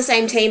you're on the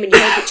same team and you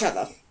help each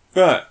other.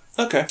 Right.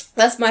 Okay.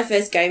 That's my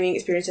first gaming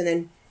experience,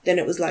 and then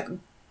it was like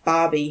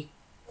Barbie.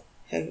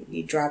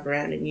 You drive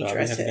around and you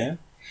dress her.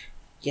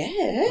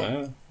 Yeah.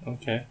 Wow.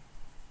 Okay.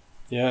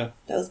 Yeah.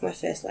 That was my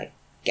first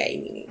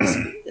gaming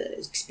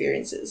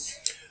experiences.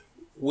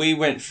 We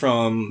went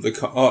from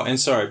and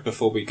sorry,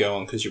 before we go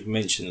on, because you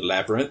mentioned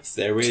Labyrinth,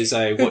 there is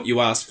a What You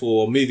Asked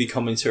For movie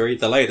commentary,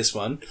 the latest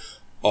one,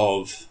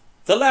 of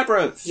The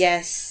Labyrinth.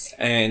 Yes.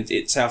 And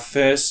it's our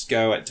first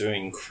go at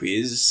doing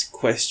quiz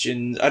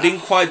questions. I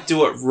didn't quite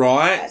do it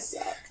right. That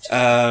sucked.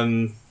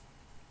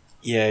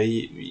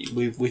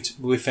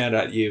 We found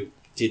out you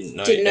didn't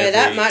know every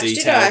that much,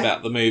 detail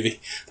about the movie.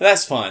 But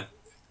that's fine.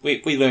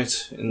 We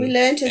learnt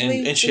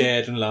and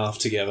shared and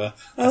laughed together,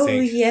 I think.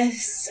 Oh,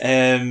 yes.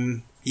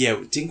 Yeah,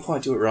 we didn't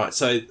quite do it right.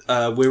 So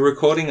we're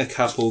recording a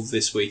couple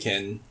this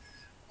weekend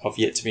of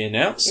yet to be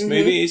announced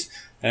movies,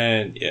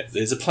 and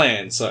there's a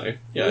plan. So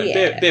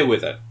bear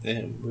with it.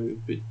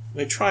 And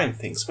we're trying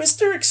things. We're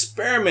still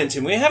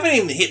experimenting. We haven't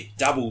even hit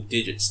double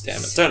digits.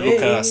 Damn it! Don't look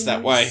at us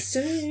that way.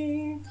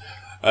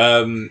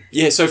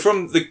 So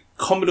from the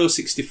Commodore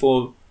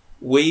 64,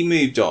 we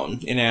moved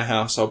on in our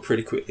household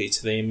pretty quickly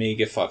to the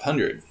Amiga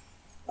 500.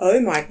 Oh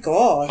my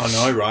gosh! I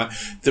know, right?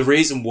 The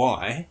reason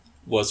why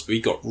was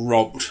we got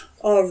robbed.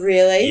 Oh,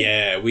 really?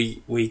 Yeah,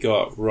 we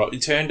got robbed.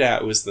 It turned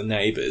out it was the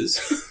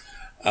neighbours.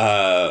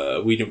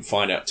 We didn't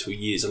find out till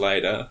years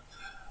later.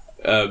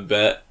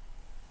 But,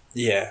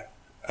 yeah,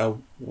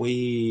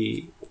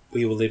 we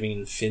were living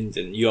in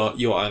Findon.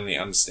 You'll only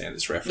understand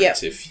this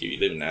reference if you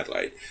live in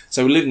Adelaide.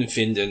 So we lived in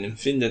Findon, and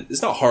Findon,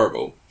 it's not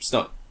horrible. It's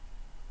not...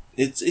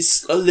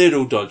 It's a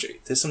little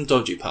dodgy. There's some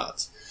dodgy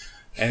parts.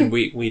 And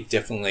we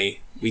definitely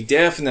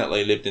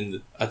lived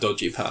in a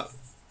dodgy part.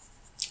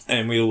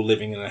 And we were all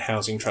living in a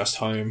housing trust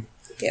home.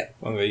 Yep.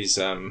 One of these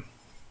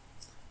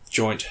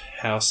joint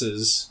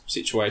houses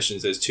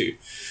situations. There's two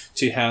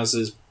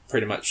houses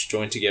pretty much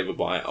joined together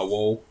by a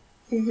wall.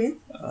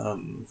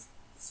 Mm-hmm.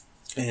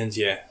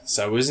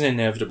 So it was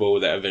inevitable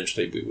that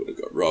eventually we would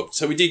have got robbed.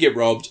 So we did get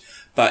robbed,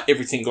 but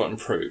everything got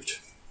improved.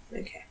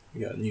 Okay.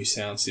 We got a new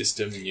sound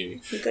system, new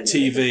got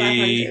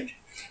TV,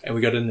 and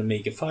we got an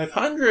Amiga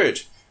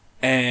 500.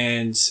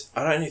 And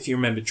I don't know if you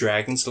remember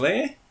Dragon's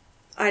Lair.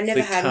 I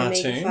never had an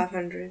Amiga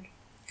 500.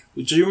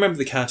 Do you remember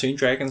the cartoon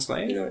Dragon's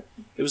Lair? No.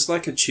 It was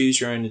like a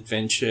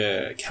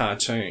choose-your-own-adventure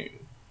cartoon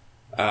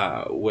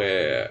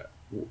where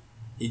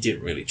you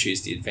didn't really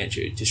choose the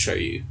adventure to show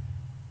you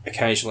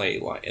occasionally,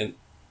 like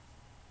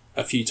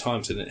a few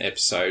times in an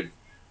episode,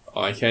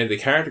 okay, the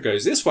character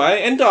goes this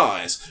way and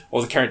dies,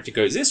 or the character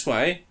goes this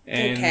way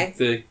and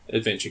the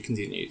adventure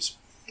continues.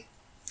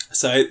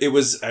 So it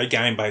was a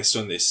game based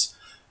on this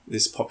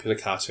popular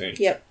cartoon.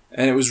 Yep.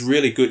 And it was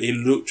really good. It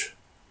looked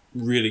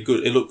really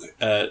good. It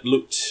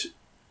looked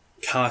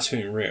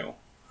cartoon real.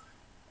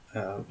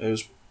 It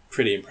was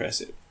pretty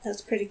impressive.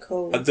 That's pretty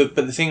cool. But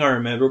the thing I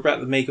remember about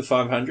the Amiga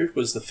 500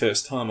 was the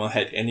first time I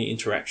had any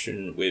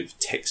interaction with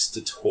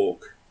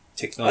text-to-talk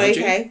technology.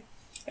 Okay.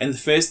 And the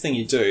first thing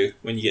you do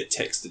when you get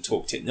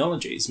text-to-talk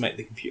technology is make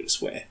the computer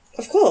swear.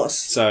 Of course.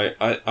 So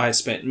I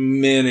spent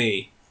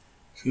many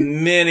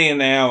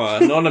an hour,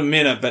 not a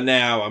minute, but an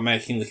hour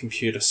making the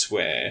computer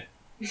swear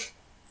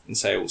and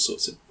say all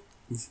sorts of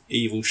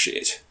evil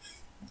shit.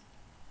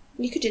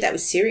 You could do that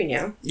with Siri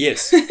now.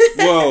 Yes.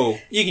 Well,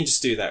 you can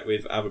just do that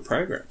with other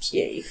programs.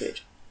 Yeah, you could.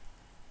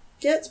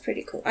 Yeah, that's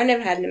pretty cool. I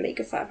never had an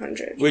Amiga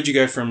 500. Where'd you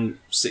go from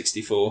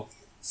 64?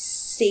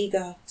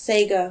 Sega,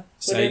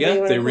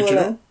 the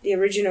original? The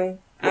original.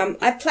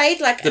 I played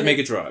like... The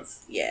Mega Drive?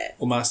 Yeah.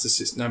 Or Master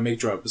System? No, Mega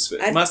Drive was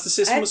first. Master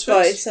System was first? I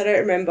had both, so I don't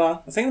remember.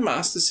 I think the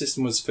Master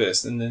System was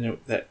first, and then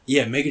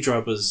Mega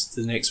Drive was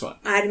the next one.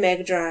 I had a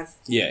Mega Drive.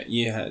 Yeah,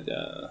 you had...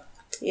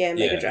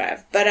 Mega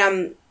Drive. But,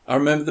 I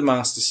remember the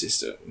Master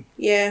System.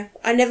 Yeah,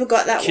 I never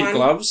got that one. Kid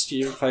Gloves? Do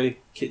you ever play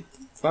Kid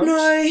Gloves?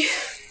 No.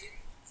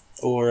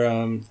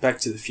 Or Back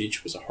to the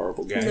Future was a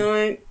horrible game.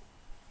 No.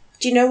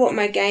 Do you know what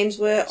my games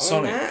were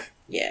Sonic. on that?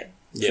 Yeah.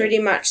 Pretty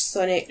much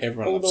Sonic.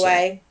 Everyone all the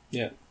way.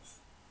 Yeah.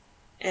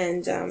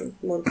 And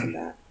Mortal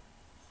Kombat.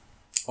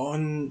 Was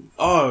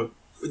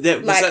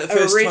that the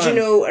first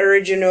original.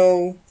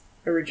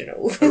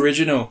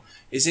 Original.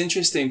 It's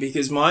interesting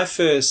because my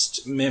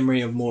first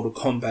memory of Mortal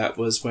Kombat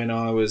was when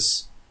I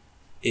was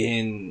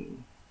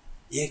in...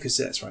 Yeah, because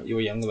that's right, you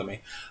were younger than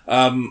me.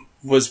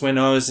 Was when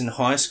I was in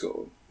high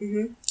school.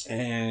 Mm-hmm.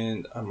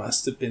 And I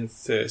must have been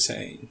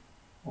 13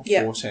 or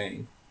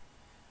 14.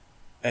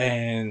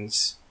 And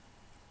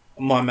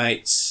my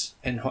mates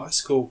in high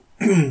school...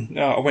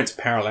 I went to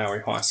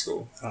Paralowie High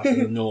School up in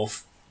the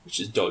north,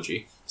 which is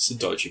dodgy. It's a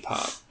dodgy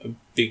part, a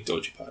big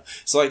dodgy part.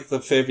 It's like the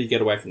further you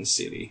get away from the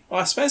city. Well,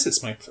 I suppose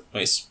it's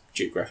most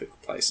geographical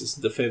places.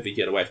 The further you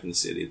get away from the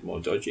city, the more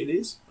dodgy it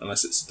is,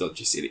 unless it's a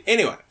dodgy city.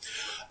 Anyway,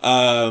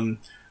 I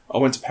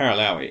went to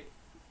Paralowie,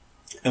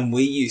 and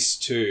we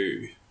used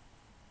to,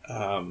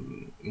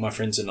 my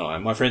friends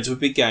were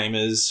big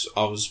gamers.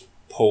 I was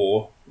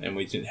poor, and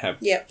we didn't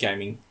have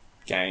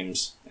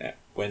games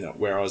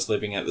where I was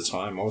living at the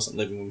time. I was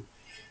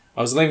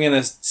living in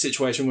a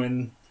situation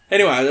when...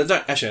 Anyway, I don't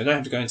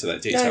have to go into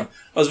that detail. No.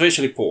 I was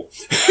virtually poor.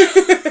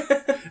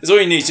 That's all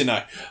you need to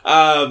know.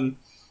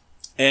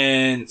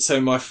 And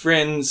so my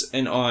friends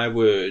and I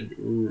would...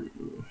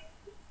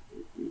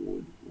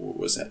 What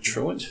was that,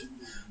 truant?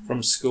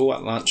 From school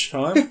at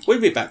lunchtime.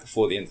 We'd be back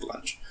before the end of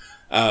lunch.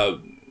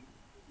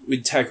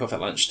 We'd take off at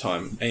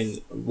lunchtime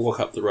and walk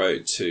up the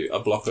road to a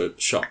block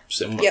of shops.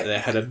 And they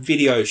had a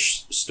video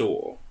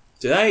store.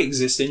 Do they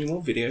exist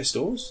anymore, video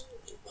stores?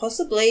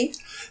 Possibly.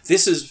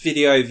 This is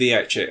video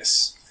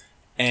VHS.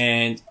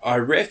 And I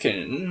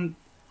reckon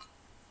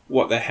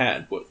what they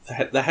had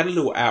a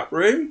little out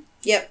room.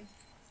 Yep.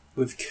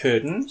 With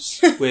curtains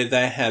where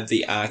they had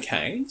the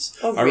arcades.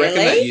 Oh, I reckon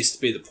that used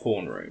to be the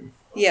porn room.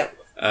 Yep.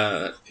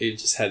 It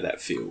just had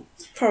that feel.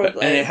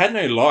 Probably. And it had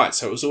no light,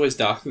 so it was always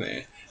dark in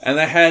there. And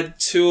they had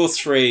 2 or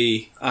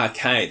 3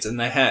 arcades, and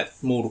they had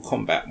Mortal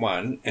Kombat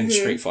 1 and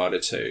Street Fighter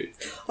 2.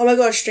 Oh my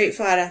god, Street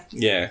Fighter.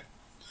 Yeah.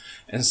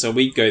 And so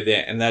we'd go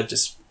there, and they'd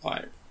just,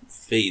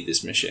 feed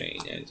this machine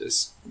and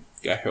just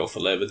go hell for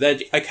leather.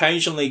 They'd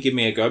occasionally give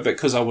me a go, but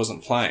because I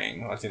wasn't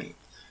playing, wasn't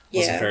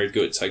very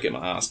good, so I get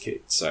my ass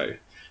kicked. So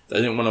they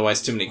didn't want to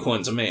waste too many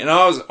coins on me. And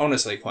I was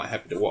honestly quite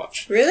happy to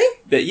watch. Really?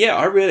 But yeah,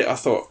 I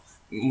thought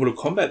Mortal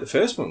Kombat, the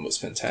first one, was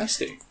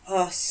fantastic.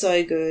 Oh,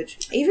 so good.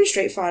 Even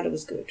Street Fighter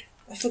was good.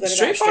 I forgot about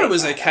Street Fighter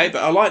was okay,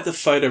 but I like the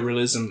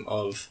photorealism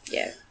of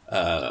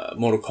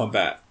Mortal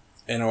Kombat.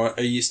 And I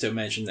used to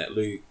imagine that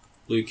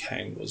Liu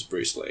Kang was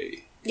Bruce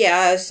Lee. Yeah,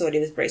 I always thought he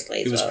was Bruce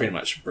Lee. He was pretty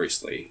much a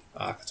Bruce Lee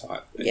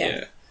archetype.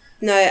 Yeah.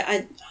 No,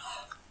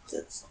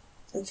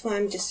 that's why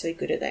I'm just so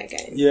good at that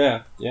game.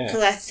 Yeah.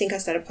 Because I think I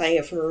started playing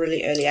it from a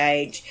really early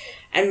age.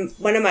 And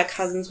one of my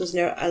cousins was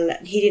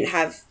he didn't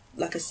have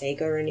like a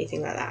Sega or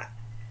anything like that.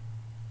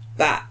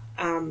 But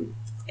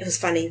it was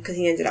funny because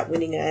he ended up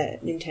winning a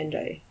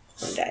Nintendo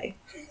one day.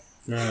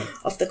 Right.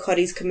 Off the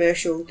Cotties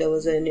commercial, there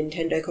was a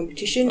Nintendo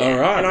competition. Oh,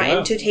 right. And I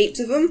entered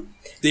heaps of them.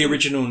 The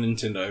original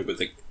Nintendo with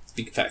the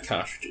big fat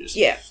cartridges.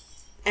 Yeah.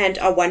 And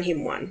I won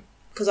him one.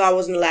 because I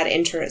wasn't allowed to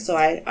enter it, so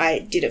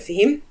I did it for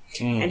him.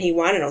 And he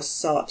won, and I was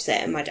so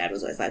upset. And my dad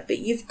was always like, "But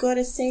you've got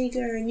a Sega,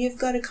 and you've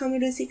got a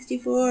Commodore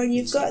 64, and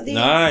you've got this."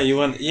 No, you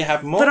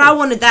have more. But I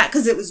wanted that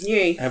because it was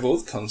new. Have all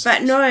the consoles.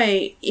 But no,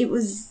 it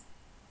was.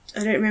 I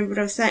don't remember what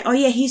I was saying. Oh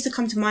yeah, he used to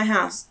come to my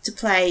house to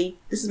play.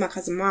 This is my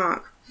cousin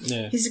Mark.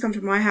 Yeah. He used to come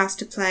to my house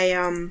to play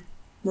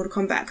Mortal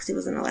Kombat because he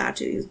wasn't allowed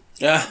to. He was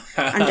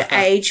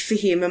underage for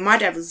him, and my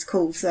dad was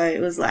cool, so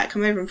it was like,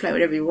 come over and play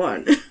whatever you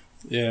want.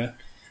 Yeah.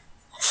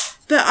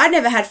 But I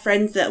never had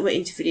friends that were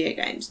into video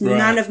games. Right.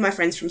 None of my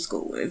friends from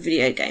school were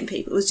video game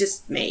people. It was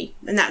just me.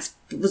 And that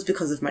was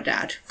because of my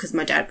dad. Because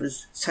my dad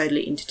was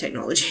totally into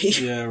technology.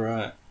 Yeah,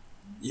 right.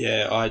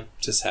 Yeah, I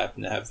just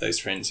happened to have those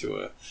friends who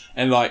were...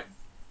 And, like,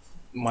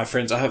 my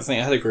friends... I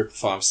had a group of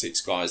 5 or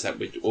 6 guys that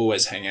we'd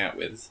always hang out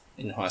with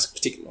in high school,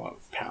 particularly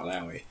like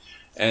Palawi.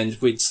 And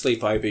we'd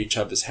sleep over each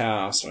other's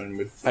house and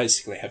we'd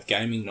basically have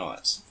gaming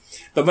nights.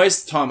 But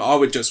most of the time I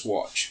would just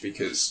watch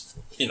because,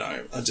 you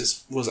know, I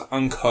just was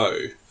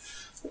unco.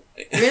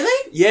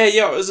 Really? Yeah,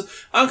 it was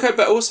unco,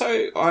 but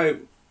also I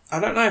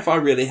don't know if I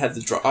really had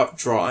the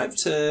drive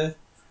to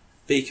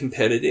be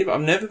competitive.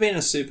 I've never been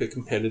a super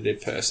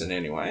competitive person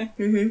anyway.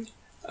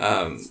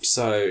 Mm-hmm.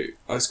 So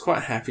I was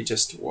quite happy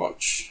just to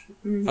watch.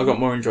 Mm-hmm. I got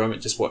more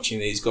enjoyment just watching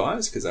these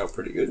guys because they were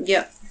pretty good.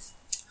 Yep.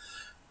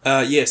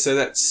 Yeah, so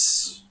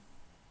that's...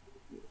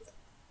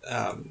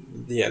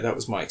 that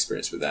was my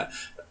experience with that.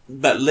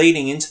 But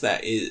leading into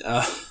that is,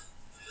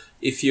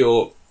 if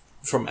you're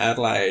from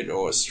Adelaide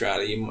or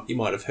Australia, you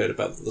might have heard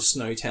about the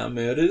Snowtown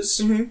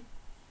murders. Mm-hmm.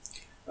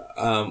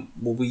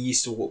 Well, we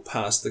used to walk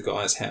past the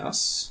guy's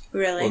house.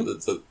 Really? Or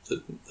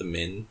the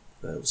men.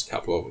 There was a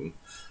couple of them.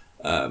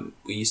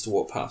 We used to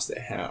walk past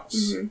their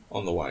house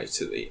on the way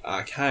to the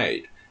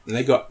arcade, and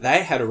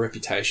they had a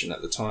reputation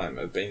at the time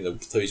of being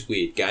those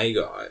weird gay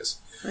guys.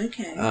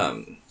 Okay.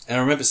 And I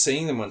remember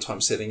seeing them one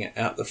time sitting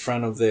out the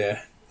front of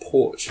their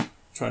porch,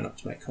 trying not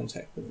to make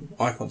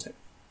eye contact.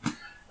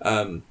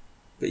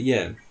 But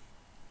yeah,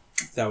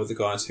 they were the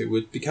guys who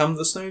would become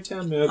the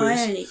Snowtown murders.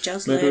 I only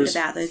just learned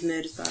about those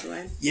murders, by the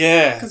way.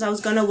 Yeah. Because I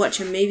was going to watch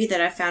a movie that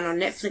I found on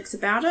Netflix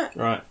about it.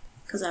 Right.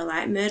 Because I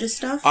like murder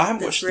stuff. I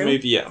haven't watched the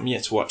movie yet. I'm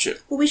yet to watch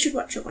it. Well, we should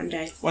watch it one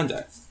day. One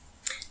day.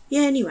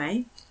 Yeah,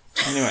 anyway.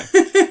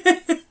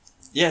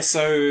 Yeah,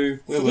 so...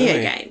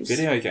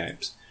 Video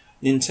games.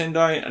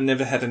 Nintendo. I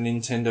never had a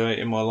Nintendo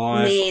in my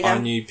life. Me either. I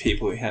knew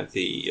people who had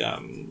the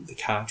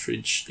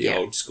cartridge, the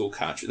old school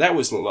cartridge. That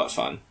was a lot of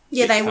fun.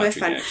 Yeah, they were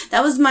fun. Games.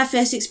 That was my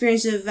first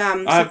experience of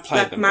I've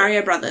played them,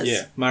 Mario Brothers.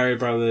 Yeah, Mario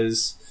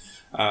Brothers.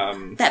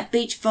 That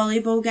beach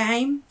volleyball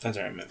game. I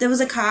don't remember. There was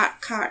a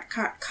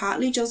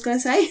cartridge, I was going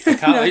to say. A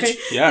cartridge?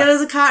 No, yeah. There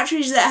was a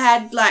cartridge that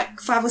had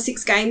like 5 or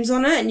 6 games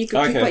on it and you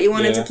could pick what you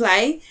wanted to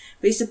play.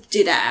 We used to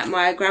do that at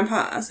my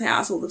grandpa's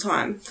house all the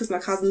time because my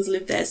cousins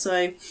lived there.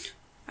 So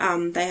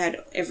they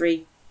had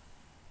every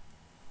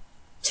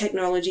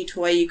technology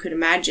toy you could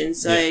imagine.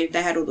 So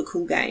they had all the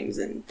cool games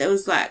and there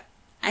was like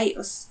 8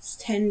 or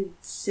 10,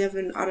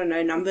 7, I don't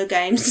know, number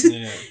games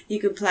you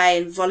could play,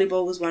 and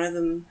volleyball was one of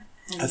them.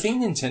 I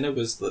think Nintendo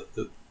was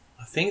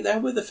I think they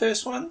were the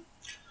first one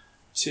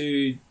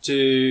to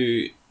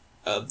do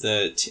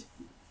the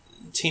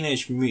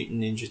Teenage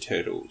Mutant Ninja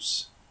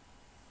Turtles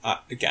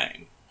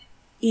game.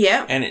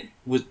 Yeah. And it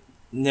would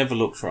never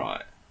looked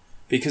right.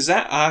 Because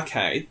that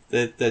arcade,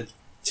 the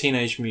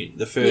Teenage Mutant,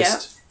 the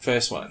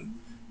first one,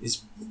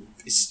 is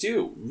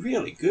still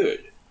really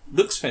good.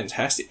 Looks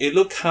fantastic. It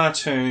looked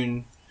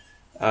cartoon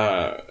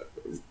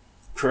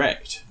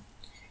correct.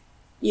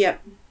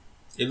 Yep.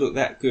 It looked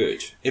that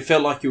good. It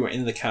felt like you were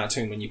in the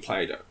cartoon when you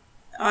played it.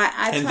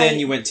 Then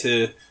you went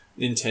to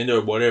Nintendo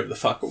or whatever the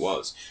fuck it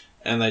was,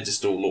 and they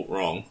just all looked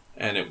wrong,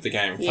 and the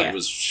gameplay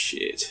was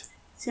shit.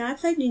 See, I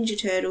played Ninja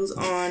Turtles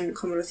on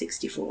Commodore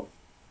 64.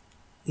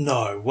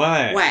 No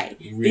way.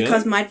 Really?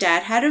 Because my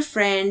dad had a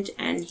friend,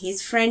 and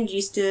his friend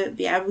used to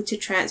be able to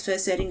transfer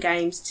certain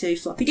games to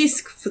floppy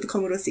disk for the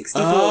Commodore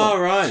 64. Oh,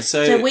 right.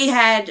 So we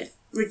had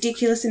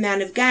ridiculous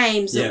amount of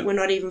games that were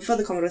not even for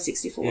the Commodore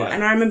 64. Yeah.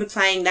 And I remember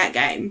playing that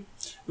game.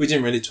 We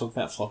didn't really talk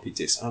about floppy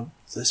disks.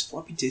 Those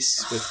floppy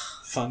disks were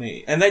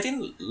funny. And they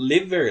didn't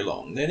live very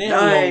long. They didn't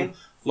have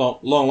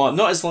long.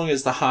 Not as long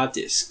as the hard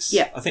disks.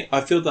 Yeah.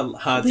 I feel the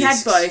hard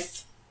disks... We had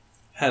both.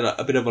 Had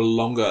a bit of a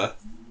longer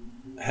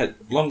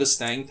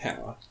staying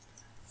power.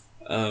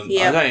 I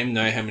don't even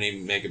know how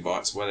many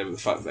megabytes, whatever the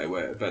fuck they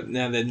were, but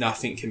now they're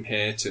nothing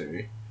compared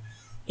to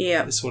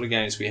the sort of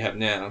games we have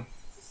now.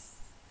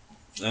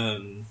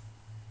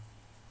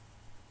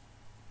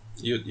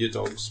 Your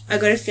dog's I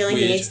got a feeling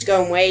weird. He needs to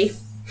go and wee.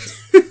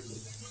 Can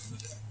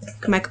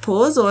I make a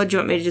pause, or do you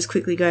want me to just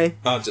quickly go?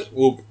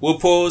 We'll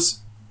pause.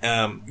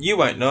 You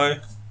won't know,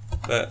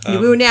 but you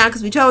will now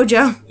because we told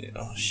you.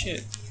 Oh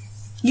shit!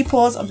 You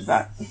pause. I'll be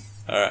back.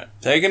 All right,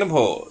 taking a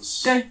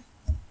pause. Go.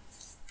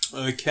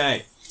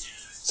 Okay,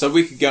 so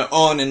we could go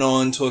on and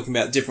on talking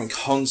about different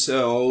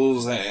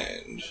consoles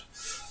and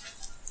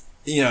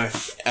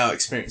our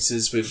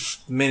experiences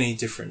with many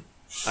different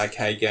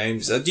arcade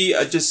games.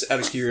 Just out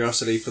of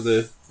curiosity for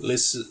the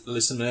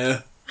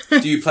listener,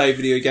 Do you play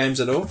video games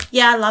at all?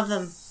 Yeah, I love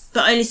them.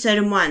 But only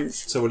certain ones.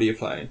 So what are you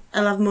playing? I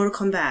love Mortal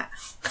Kombat.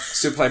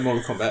 Still play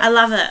Mortal Kombat? I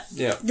love it.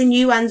 Yeah. The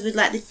new ones with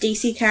like the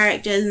DC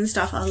characters and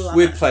stuff, I love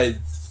We've it. played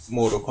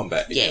Mortal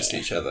Kombat against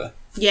each other.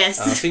 Yes.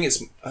 I think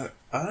it's... I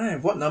don't know,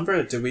 what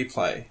number do we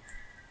play?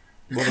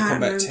 Mortal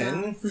Kombat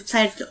 10? We've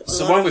played a It's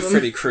the lot one of with them.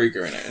 Freddy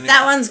Krueger in it. Isn't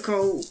That it? one's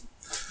cool.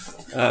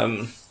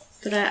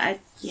 But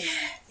yeah.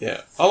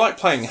 Yeah. I like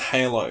playing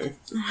Halo.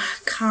 I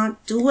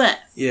can't do it.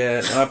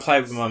 Yeah, I play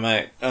with my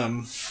mate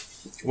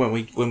when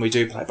we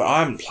do play, but I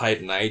haven't played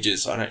in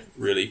ages. I don't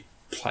really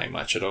play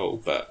much at all,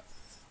 but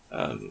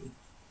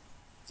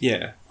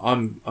yeah,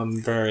 I'm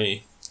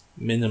very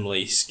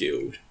minimally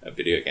skilled at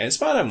video games,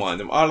 but I don't mind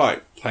them. I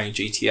like playing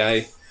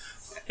GTA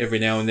every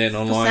now and then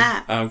online.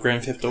 What's that?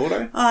 Grand Theft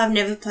Auto. Oh, I've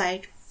never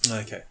played.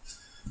 Okay.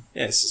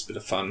 Yeah, it's just a bit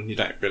of fun. You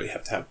don't really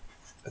have to have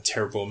a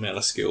terrible amount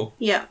of skill.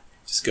 Yeah.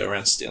 Just go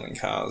around stealing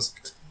cars,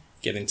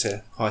 get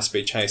into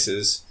high-speed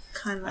chases,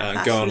 Kind of like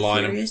Fast go and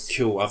online Furious. and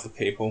kill other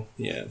people.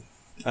 Yeah.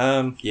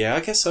 Yeah, I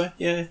guess so.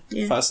 Yeah.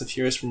 Fast and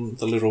Furious from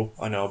the little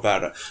I know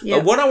about it. Yep.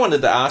 But what I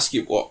wanted to ask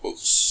you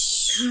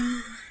was,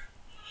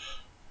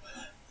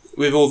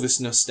 with all this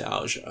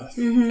nostalgia,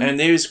 and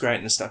there is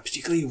great nostalgia,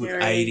 particularly with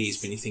There 80s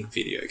is. when you think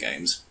video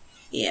games.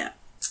 Yeah.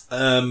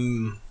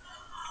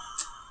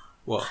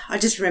 What? I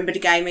just remembered a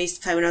game I used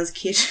to play when I was a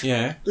kid.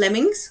 Yeah.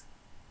 Lemmings.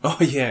 Oh,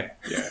 yeah.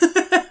 Yeah.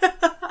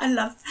 I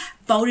love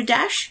Boulder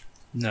Dash.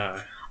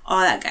 No.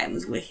 Oh, that game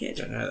was wicked.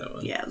 Don't know that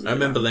one. Yeah, it was I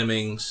remember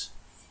Lemmings,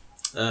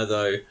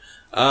 though.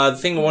 The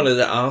thing I wanted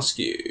to ask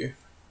you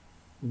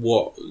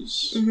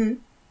was,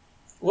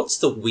 what's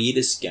the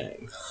weirdest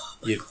game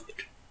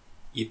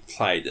you've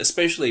played,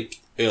 especially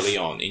early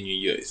on in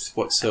your youth?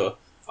 What's a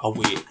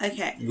weird?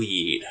 Okay.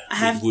 Weird. I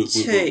have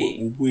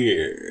two.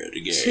 Weird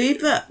game. Two,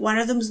 but one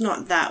of them's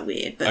not that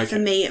weird. But for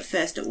Okay. me, at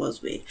first, it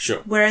was weird. Sure.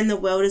 Where in the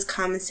World is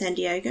Carmen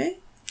Sandiego?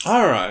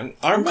 All right.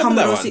 I On remember that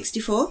Commodore one.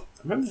 64.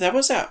 I remember that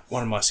was at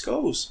one of my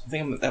schools. I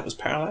think that was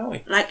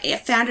Parallel. Like, I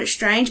found it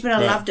strange, but I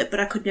Right. loved it, but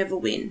I could never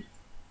win.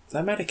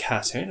 They made a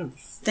cartoon of...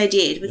 They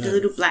did, with the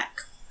little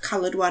black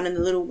coloured one and the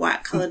little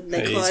white coloured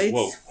their Hey, clothes.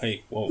 Whoa,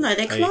 hey, whoa. No,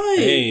 they're hey, clothes.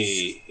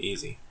 Hey,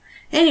 easy.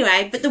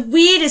 Anyway, but the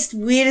weirdest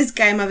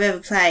game I've ever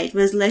played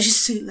was Leisure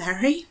Suit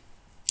Larry.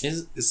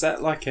 Is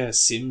that like a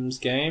Sims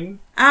game?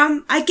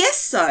 I guess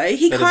so.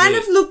 He Better kind be.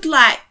 of looked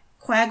like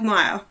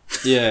Quagmire.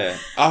 Yeah,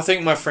 I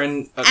think my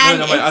friend. And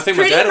I it's think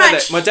my pretty dad had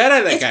much- that. My dad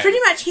had that It's game. pretty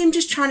much him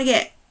just trying to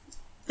get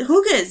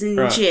hookers and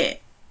Right.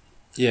 shit.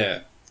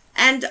 Yeah,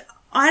 And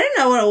I don't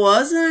know what it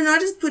was, and I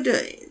just put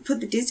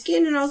the disc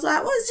in, and I was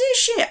like, "What's this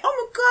shit?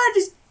 Oh my god,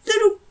 there's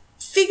little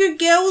figure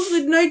girls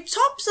with no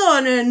tops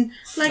on and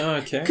like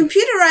Okay.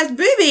 computerized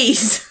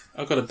boobies."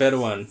 I've got a better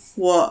one.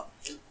 What?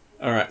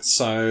 All right,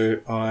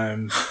 so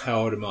how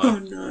old am I? Oh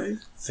no. I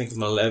think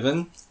I'm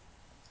 11,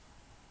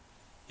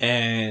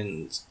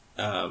 and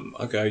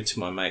I go to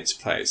my mate's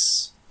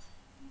place,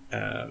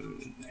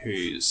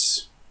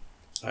 who's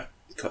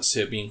got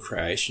Serbian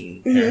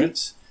Croatian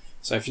parents.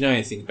 So if you know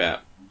anything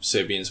about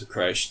Serbians or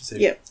Croatians,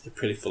 they're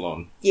pretty full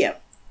on.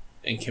 Yep.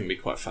 And can be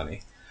quite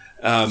funny.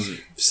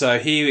 So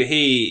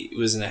he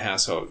was in a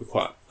household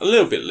quite a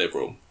little bit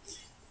liberal,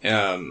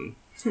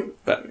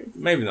 but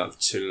maybe not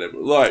too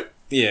liberal. Like,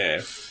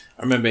 yeah,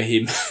 I remember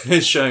him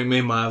showing me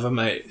and my other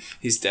mate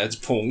his dad's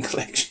porn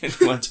collection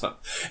one time.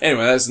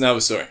 Anyway, that's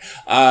another story.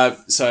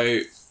 So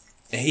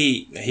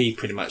he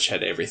pretty much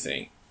had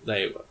everything.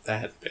 They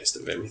had the best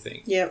of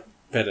everything. Yep.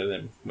 Better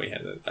than we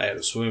had. They had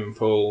a swimming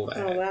pool.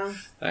 Wow.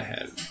 They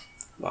had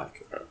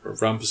like a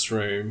rumpus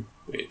room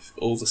with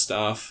all the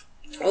stuff.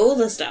 All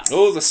the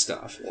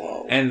stuff.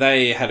 Whoa. And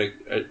they had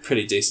a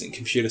pretty decent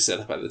computer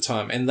setup at the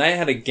time. And they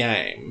had a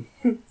game,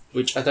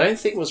 which I don't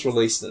think was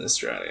released in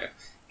Australia.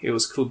 It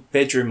was called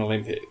Bedroom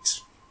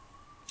Olympics.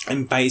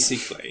 And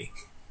basically,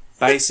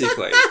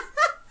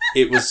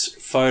 it was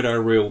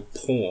photoreal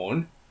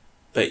porn,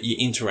 but you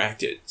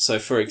interacted. So,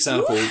 for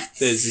example,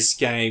 there's this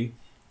game,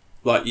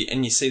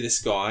 and you see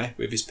this guy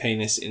with his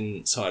penis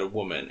inside a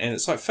woman, and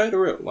it's like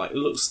photoreal, like it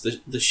looks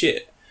the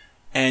shit.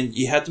 And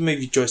you had to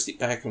move your joystick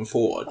back and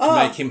forward to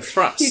make him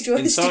thrust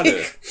inside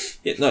of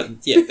it.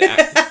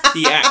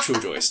 The actual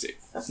joystick.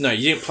 No,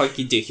 you didn't plug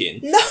your dick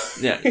in.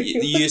 No,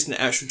 you used an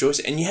actual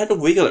joystick, and you had to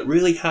wiggle it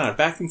really hard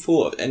back and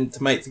forth, and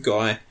to make the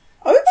guy.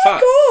 Oh my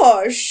fuck.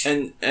 gosh!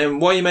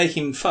 And while you make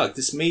him fuck,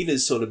 this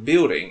meter's sort of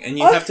building, and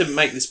you have to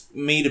make this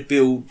meter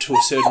build to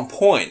a certain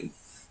point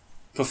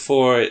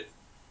before it,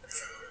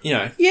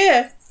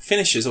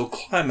 finishes or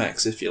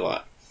climax, if you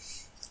like.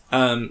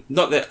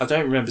 Not that I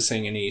don't remember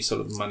seeing any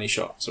sort of money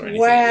shots or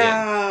anything.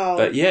 Wow.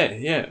 But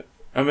yeah.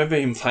 I remember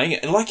him playing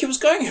it, and like he was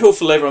going hell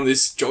for leather on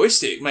this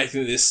joystick,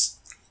 making this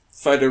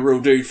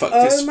photoreal dude fuck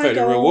this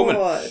photoreal woman.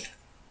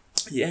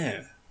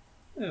 Yeah,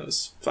 it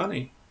was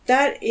funny.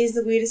 That is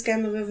the weirdest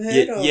game I've ever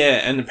heard of.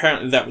 Yeah, and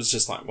apparently that was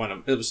just like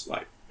it was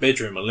like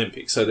Bedroom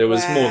Olympics, so there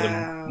was more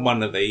than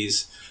one of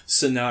these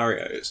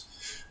scenarios.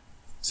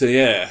 So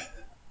yeah,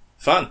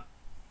 fun.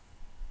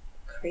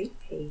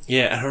 Creepy. creepy.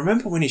 Yeah, and I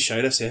remember when he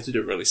showed us, he had to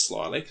do it really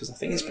slyly because I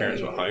think his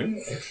parents were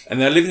home.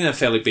 And they lived in a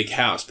fairly big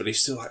house, but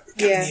he's still like,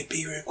 come here,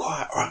 be real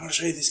quiet. All right, I'm going to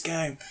show you this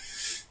game.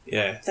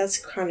 Yeah. That's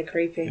kind of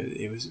creepy.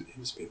 It was a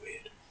bit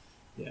weird.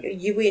 Yeah.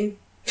 You win.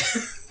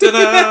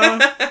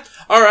 Ta-da!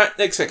 All right,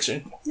 next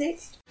section.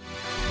 Next.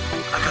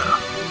 I got a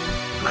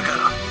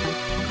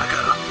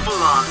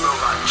full-on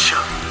robot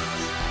Chubby.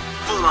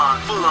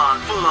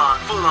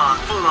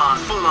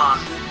 Full-on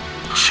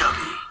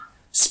Chubby.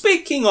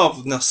 Speaking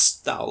of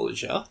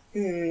nostalgia,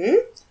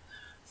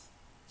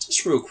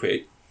 just real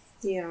quick.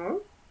 Yeah.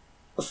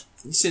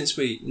 Since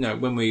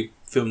when we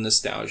film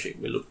nostalgic,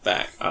 we look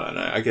back. I don't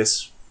know. I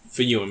guess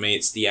for you and me,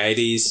 it's the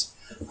 80s.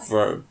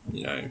 For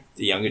the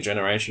younger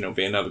generation, it'll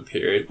be another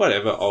period.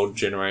 Whatever, old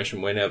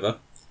generation, whenever.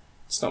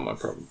 It's not my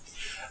problem.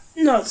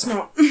 No, it's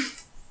not.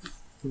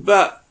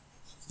 But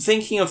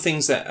thinking of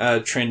things that are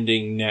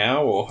trending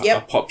now or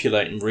are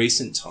popular in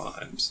recent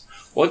times,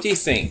 what do you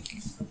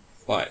think?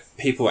 Like,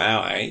 people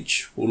our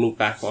age will look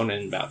back on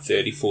in about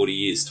 30, 40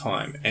 years'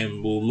 time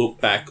and will look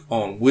back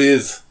on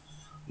with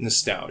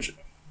nostalgia.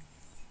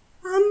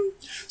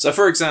 So,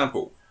 for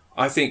example,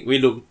 I think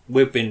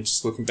we've been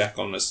just looking back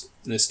on this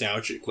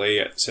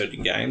nostalgically at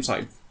certain games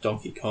like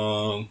Donkey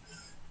Kong,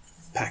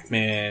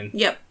 Pac-Man,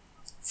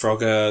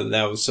 Frogger.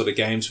 That was sort of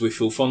games we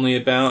feel fondly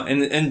about.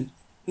 And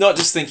not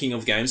just thinking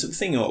of games, but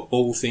thinking of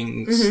all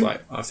things.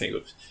 Like, I think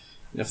of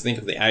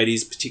the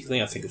 80s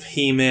particularly, I think of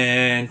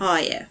He-Man. Oh,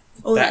 yeah.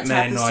 All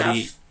Batman that type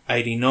of stuff.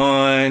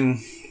 89,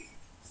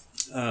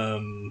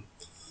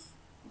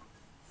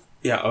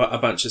 a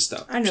bunch of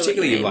stuff.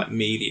 Particularly like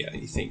media,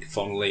 you think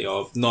fondly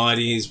of.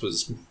 90s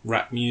was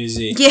rap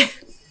music. Yeah.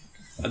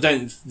 I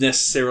don't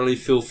necessarily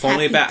feel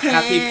fondly about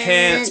Happy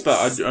Pants, but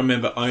I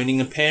remember owning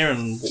a pair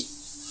and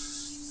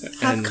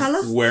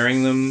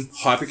wearing them.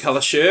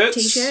 Hypercolour shirts.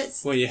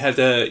 T-shirts. Where you had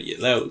they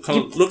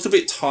kind of looked a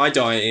bit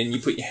tie-dye and you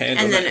put your hand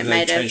on it and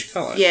they changed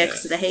colour. Yeah,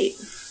 because of the heat.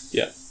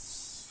 Yeah.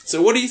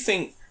 So what do you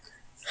think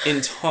in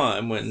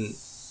time in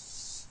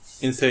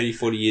 30,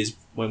 40 years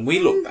when we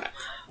look back,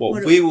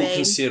 what we will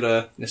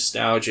consider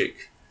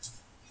nostalgic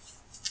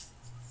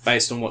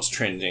based on what's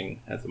trending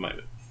at the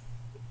moment?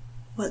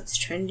 What's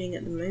trending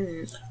at the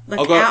moment? Like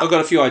I've got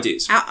a few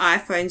ideas. Our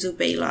iPhones will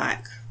be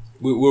like...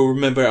 We'll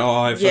remember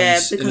our iPhones. Yeah,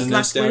 because in a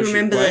nostalgic we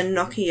remember way. the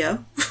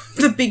Nokia,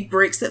 the big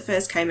bricks that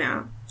first came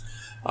out.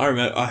 I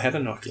remember I had a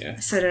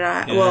Nokia. So did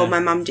I. Yeah. Well, my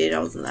mum did. I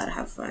wasn't allowed to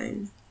have a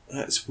phone.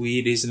 That's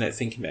weird, isn't it?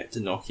 Thinking back to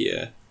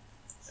Nokia,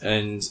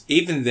 and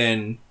even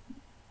then,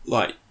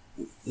 like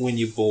when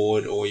you're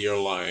bored or you're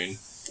alone,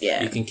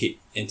 you can keep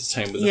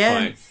entertained with the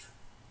phone.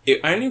 It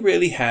only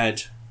really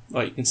had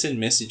you can send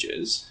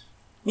messages,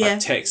 like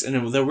text,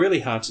 and they're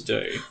really hard to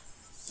do.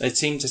 They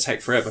seem to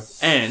take forever,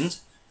 and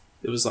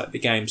it was like the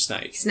game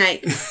Snake.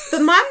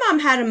 But my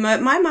mum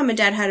and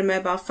dad had a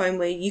mobile phone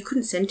where you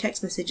couldn't send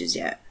text messages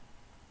yet.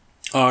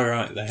 Oh,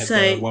 right. They had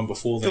the one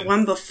before then. The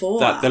one before.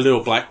 The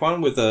little black one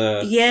with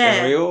the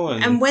aerial.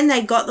 And when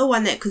they got the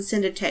one that could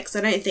send a text,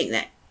 I don't think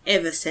they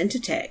ever sent a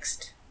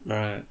text.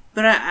 Right.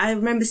 But I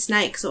remember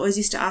Snake, because I always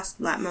used to ask,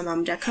 like, my mum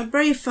and dad, can I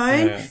borrow your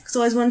phone? Because I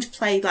always wanted to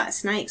play, like,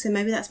 Snake, so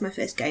maybe that's my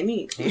first gaming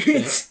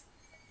experience.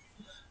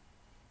 Okay.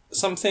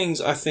 Some things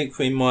I think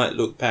we might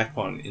look back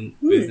on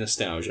with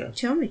nostalgia.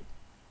 Tell me.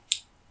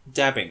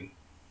 Dabbing.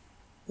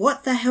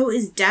 What the hell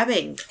is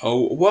dabbing?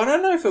 Oh, well, I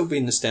don't know if it'll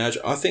be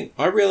nostalgia. I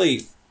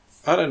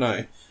don't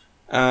know.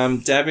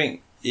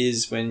 Dabbing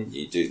is when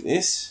you do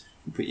this,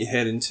 you put your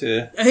head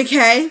into...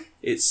 Okay.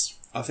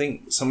 I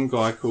think some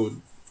guy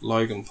called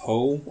Logan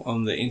Paul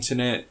on the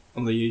internet,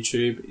 on the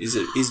YouTube, is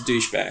a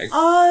douchebag.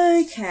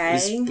 Okay.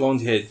 He's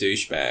blonde-haired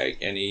douchebag,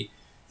 and he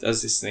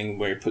does this thing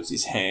where he puts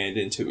his hand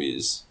into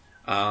his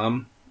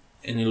arm,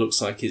 and he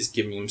looks like he's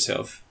giving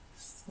himself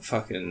a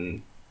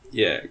fucking,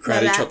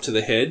 karate chop to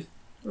the head.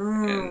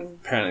 And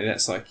apparently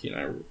that's like,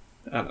 I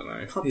don't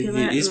know.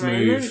 Popular his at the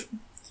move... moment.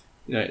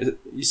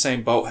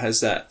 Usain Bolt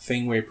has that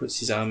thing where he puts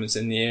his arms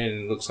in the air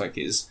and it looks like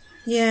he's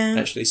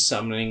actually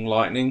summoning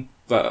lightning,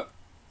 but...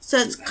 So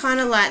it's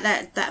kind of like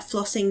that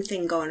flossing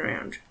thing going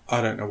around.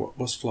 I don't know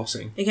what's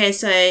flossing. Okay,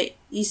 so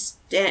it's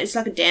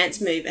like a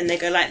dance move and they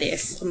go like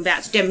this. I'm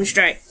about to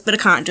demonstrate, but I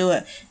can't do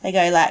it. They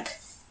go like,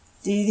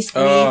 do this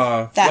move.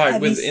 Oh,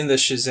 like in the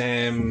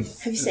Shazam...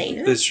 Have you seen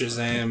it? The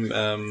Shazam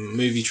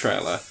movie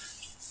trailer.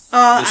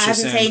 Oh, I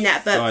haven't seen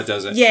that, but... guy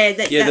does it. Yeah,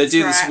 they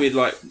do this weird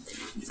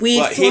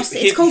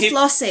flossing. It's called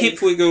flossing.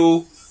 Hip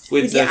wiggle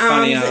with the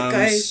funny arms. That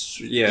go,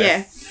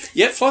 yeah,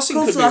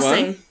 flossing could be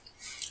one.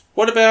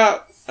 What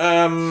about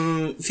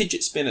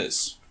fidget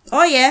spinners?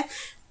 Oh, yeah.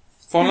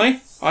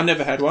 Fondly? I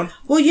never had one.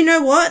 Well, you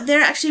know what?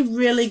 They're actually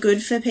really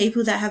good for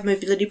people that have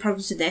mobility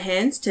problems with their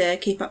hands to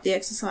keep up the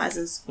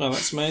exercises. Oh,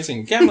 that's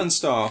amazing. Gammon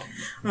style.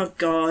 Oh,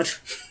 God.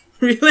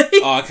 Really?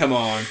 Oh, come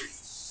on.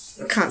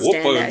 I can't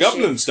stand that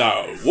Goblin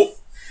style. Whoop.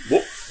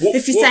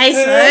 If you say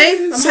so.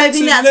 I'm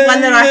hoping that's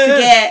one that I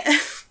forget.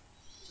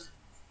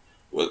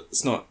 Well,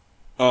 it's not...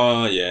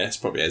 Oh, yeah, it's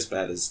probably as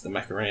bad as the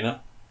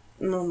Macarena.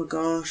 Oh, my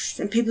gosh.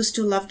 And people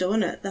still love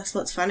doing it. That's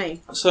what's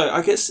funny. So,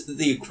 I guess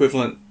the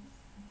equivalent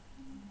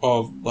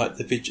of like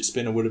the fidget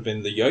spinner would have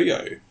been the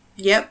yo-yo.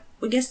 Yep,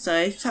 I guess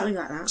so. Something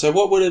like that. So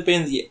what would have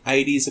been the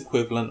 80s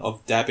equivalent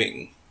of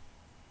dabbing?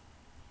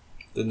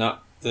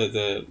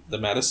 The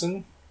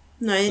Madison?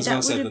 No, I was that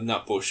going to say would the have...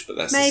 nut bush, but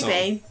that's the song.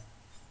 Maybe.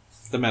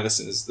 The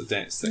Madison is the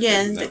dance.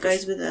 That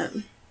goes with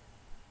it.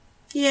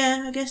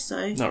 Yeah, I guess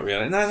so. Not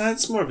really. No,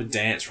 it's more of a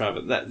dance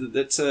rather.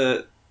 That's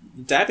a...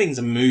 Dabbing's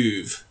a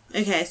move.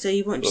 Okay, so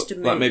you want just a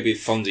move. Like maybe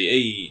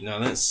Fonzie. No,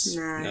 that's...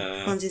 No,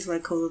 Fonzie's way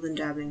cooler than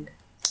dabbing.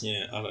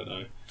 Yeah, I don't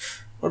know.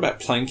 What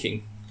about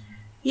planking?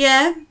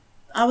 Yeah,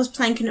 I was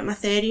planking at my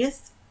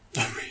 30th.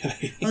 Oh,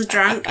 really? I was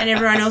drunk and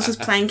everyone else was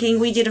planking.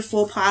 We did a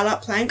 4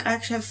 pile-up plank. I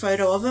actually have a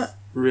photo of it.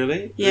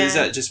 Really? Yeah. Is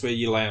that just where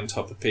you lay on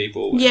top of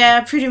people?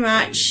 Yeah, pretty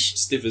much.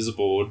 Stiff as a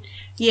board?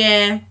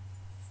 Yeah.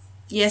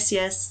 Yes.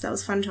 That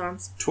was fun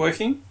times.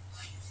 Twerking?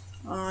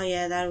 Oh,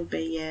 yeah, that would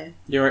be, yeah.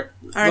 You're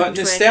like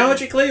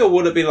nostalgically, or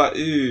would it be like,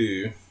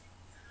 ooh?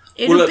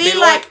 It would be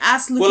like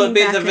us looking back. Will it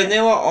be the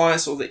Vanilla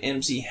Ice or the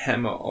MC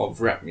Hammer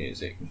of rap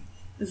music?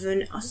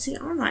 See,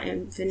 I like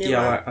Vanilla.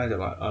 Yeah, I like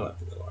Vanilla Ice.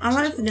 I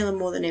like Vanilla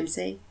more than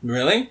MC.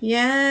 Really?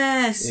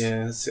 Yes.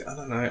 Yeah, I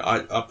don't know.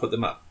 I put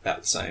them up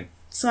about the same.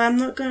 So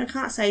I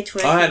can't say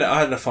twerking.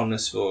 I had a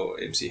fondness for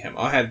MC Hammer.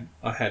 I had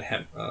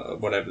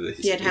whatever the...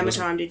 You had Hammer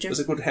Time, did you? Was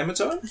it called Hammer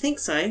Time? I think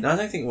so. No, I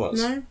don't think it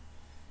was. No?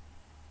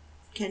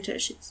 Can't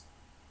touch it.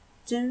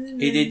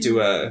 He did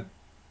do a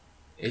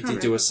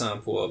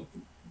sample of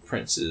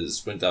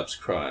Prince's When Doves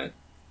Cry.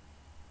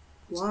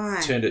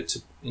 Why? Turned it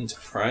into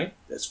Pray.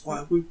 That's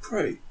why we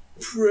pray.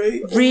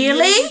 Pray.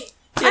 Really?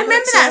 Yeah, I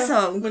remember that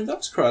song. When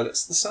Doves Cry,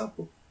 that's the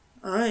sample.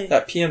 Oh.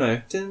 That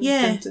piano. Dun,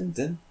 Yeah. Dun,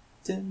 dun,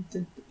 dun,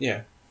 dun.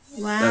 Yeah.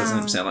 Wow. That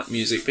doesn't sound like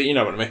music, but you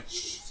know what I mean.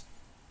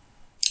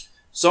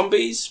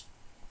 Zombies.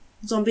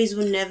 Zombies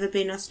will never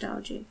be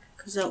nostalgic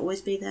because they'll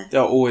always be there.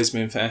 They'll always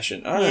be in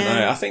fashion. I don't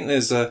know. I think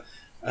there's a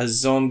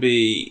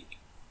zombie...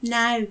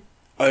 No.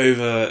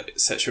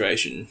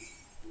 Over-saturation.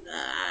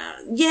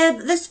 Yeah,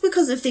 but that's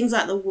because of things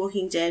like The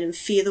Walking Dead and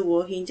Fear the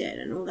Walking Dead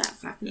and all that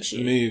fucking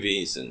shit.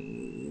 Movies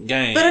and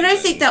games. But I don't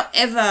think they'll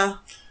ever...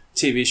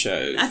 TV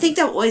shows. I think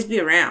they'll always be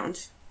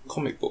around.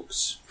 Comic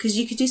books. Because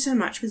you could do so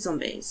much with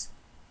zombies.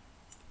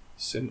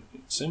 So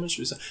much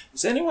with...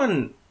 Is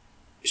anyone...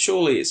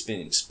 Surely it's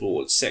been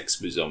explored,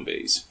 sex with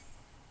zombies.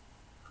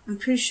 I'm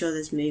pretty sure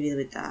there's a movie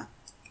with that.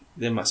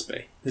 There must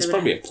be. There's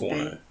probably a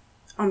porno.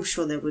 I'm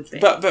sure there would be.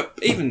 But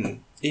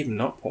even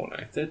not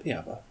porno, there'd be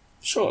other.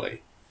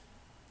 Surely.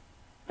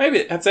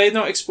 Maybe, have they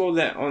not explored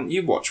that on...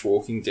 You watch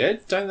Walking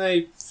Dead, don't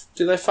they...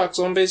 Do they fuck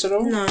zombies at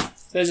all? No.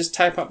 They just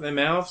tape up their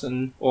mouths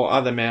or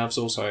other mouths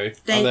also.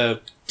 They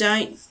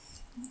don't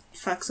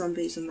fuck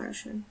zombies in that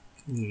show.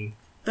 Mm.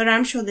 But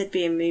I'm sure there'd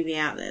be a movie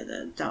out there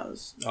that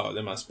does. Oh,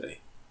 there must be.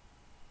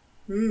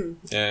 Hmm.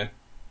 Yeah.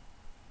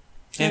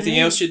 Anything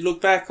else you'd look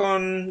back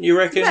on, you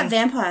reckon? What about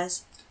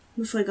vampires?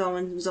 Before we go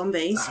on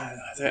zombies.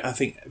 I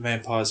think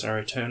vampires are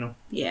eternal.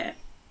 Yeah,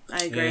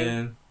 I agree.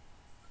 Yeah.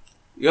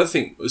 You got to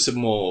think with some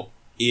more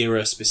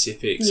era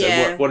specific. So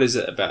Yeah. what is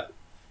it about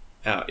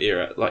our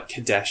era? Like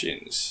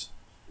Kardashians.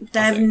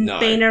 They've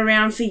been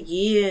around for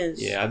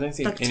years. Yeah, I don't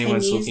think like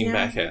anyone's 10 years looking now.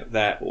 back at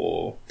that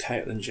or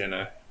Caitlyn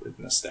Jenner with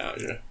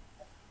nostalgia.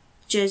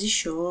 Jersey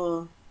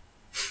Shore.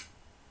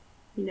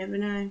 You never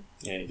know.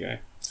 There you go.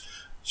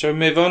 Shall we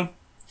move on?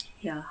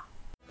 Yeah.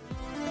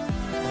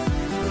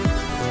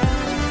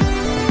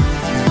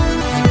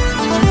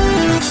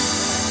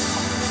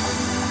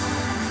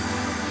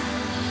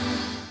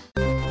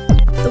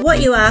 The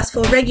What You Asked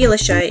For regular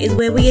show is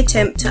where we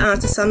attempt to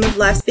answer some of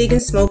life's big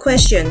and small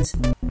questions.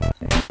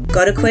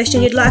 Got a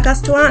question you'd like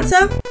us to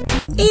answer?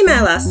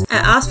 Email us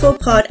at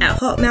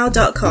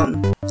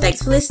askforpod@hotmail.com.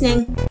 Thanks for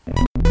listening.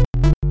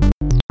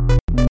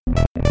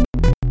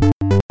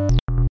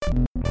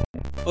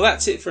 Well,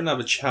 that's it for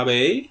another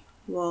Chubby.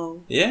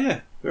 Whoa.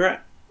 Yeah,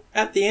 we're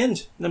at the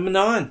end. Number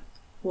 9.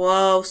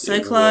 Whoa, so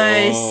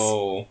close.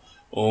 Whoa.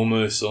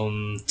 Almost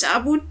on...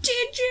 Double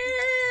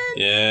digits.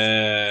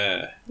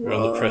 Yeah. We're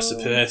on the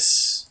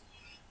precipice.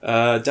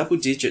 Double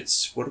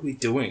digits. What are we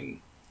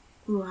doing?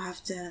 We'll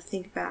have to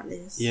think about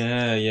this.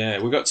 Yeah.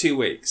 We've got 2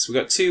 weeks. We've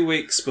got 2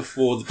 weeks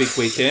before the big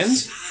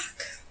weekend.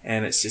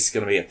 And it's just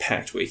going to be a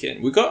packed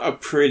weekend. We've got a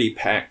pretty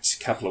packed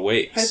couple of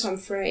weeks. Hope I'm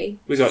free.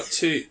 We've got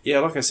 2... Yeah,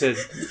 like I said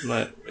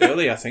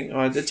earlier, I think.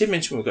 I did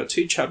mention we've got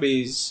 2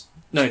 Chubbies...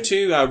 No,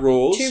 2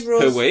 Raws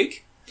per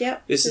week.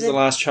 Yep. This is the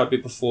last Chubby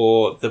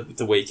before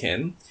the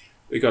weekend.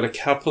 We got a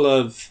couple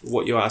of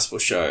What You Asked For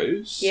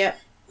shows. Yep.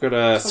 We've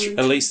got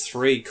at least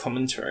 3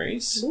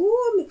 commentaries.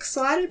 Ooh, I'm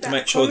excited about to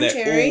make sure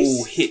commentaries. they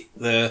all hit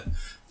the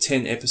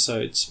 10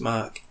 episodes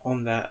mark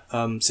on that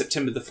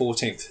September the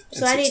 14th and 16th.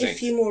 So I need a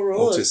few more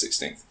Raws. Or to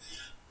 16th.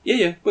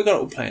 Yeah, we got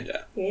it all planned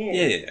out.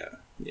 Yeah.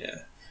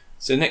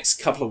 So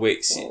next couple of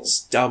weeks,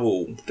 it's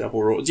double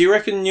Raw. Do you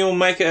reckon you'll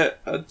make a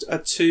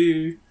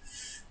 2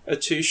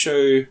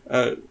 show...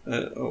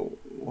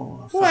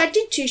 Well, I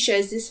did 2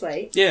 shows this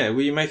week. Yeah,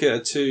 will you make it a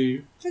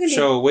 2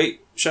 show a week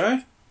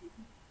show?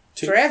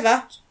 2?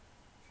 Forever.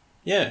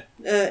 Yeah.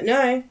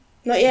 No,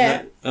 not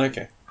yet. No?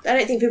 Okay. I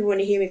don't think people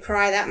want to hear me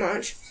cry that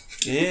much.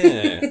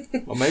 Yeah.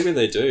 Well, maybe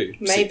they do.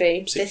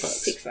 Maybe. Sick They're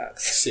fucks. sick fucks.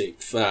 Sick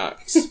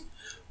fucks.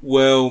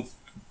 Well,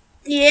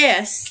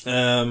 Yes.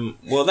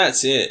 well,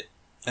 that's it.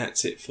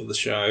 That's it for the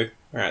show.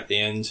 We're at the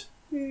end.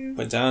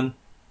 We're done.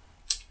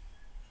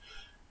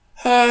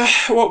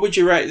 What would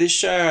you rate this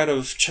show out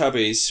of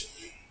Chubby's?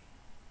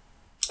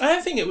 I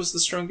don't think it was the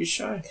strongest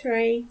show.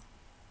 3.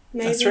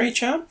 Maybe. A 3,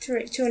 Chub?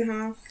 3,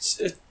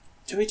 2.5.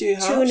 Do we do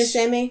halves? 2 and a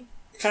semi.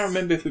 I can't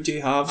remember if we do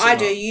halves or I not.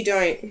 do, you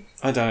don't.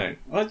 I don't.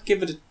 I'd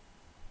give it a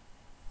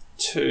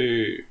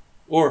 2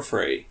 or a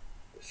 3.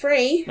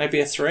 3? Maybe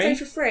a 3? 3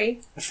 for free.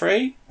 A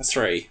 3? A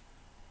 3.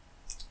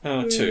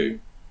 Oh, 2.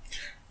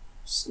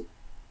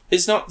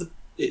 It's not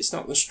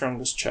the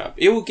strongest Chub.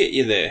 It will get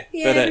you there,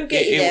 Yeah, but it'll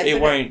get you there, it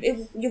but won't.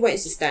 you won't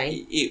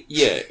sustain.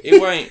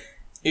 It won't.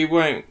 It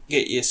won't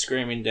get you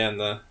screaming down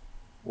the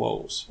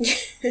walls,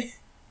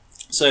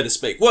 so to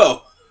speak.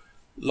 Well,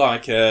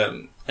 like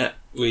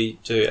we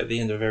do at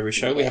the end of every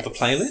show, we have a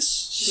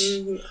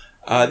playlist.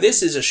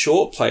 This is a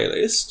short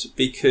playlist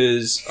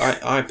because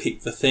I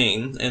picked the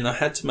theme and I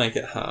had to make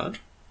it hard.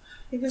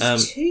 It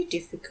was too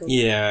difficult.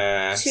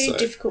 Yeah. Too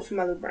difficult for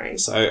my little brain.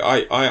 So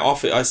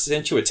I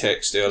sent you a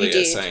text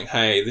earlier saying,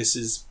 hey, this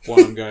is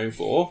what I'm going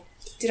for.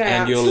 Did I And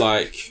answer? you're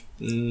like,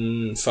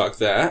 fuck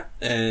that.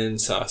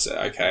 And so I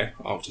said, okay,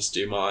 I'll just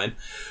do mine.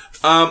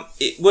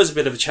 It was a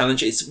bit of a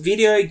challenge. It's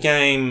video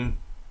game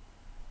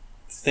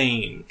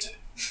themed,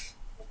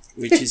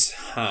 which is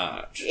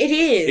hard. It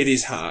is. It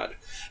is hard.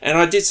 And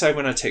I did say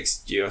when I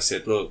texted you, I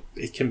said, look,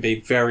 it can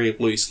be very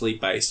loosely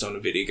based on a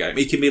video game.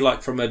 It can be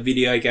like from a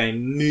video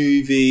game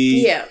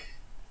movie. Yeah.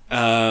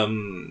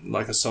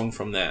 Like a song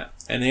from that.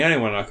 And the only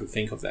one I could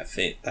think of that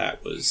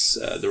was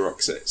the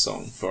Roxette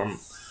song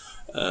from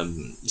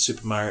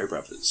Super Mario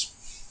Brothers.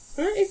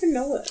 I don't even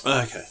know it.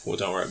 Okay, well,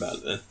 don't worry about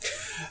it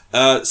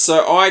then.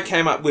 So I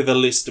came up with a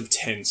list of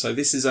 10. So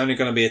this is only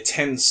going to be a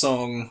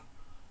 10-song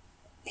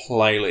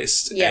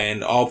playlist,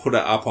 and I'll put it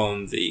up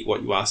on the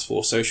what you asked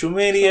for social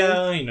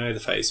media, you know, the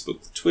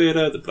Facebook, the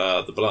Twitter, the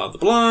blah, the blah, the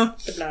blah.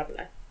 The blah,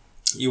 blah.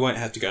 You won't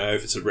have to go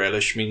over to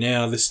Relish Me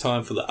Now this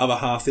time for the other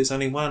half. There's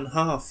only one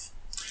half.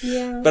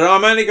 Yeah. But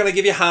I'm only going to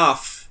give you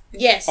half.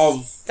 Yes.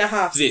 Of the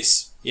half.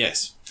 This.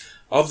 Yes.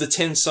 Of the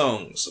 10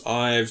 songs,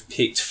 I've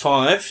picked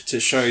 5 to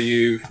show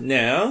you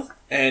now,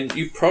 and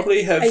you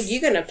probably have... Are you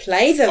going to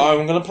play them?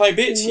 I'm going to play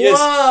bits, yes.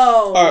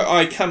 Whoa!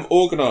 I come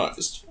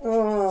organised.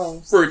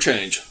 Oh. For a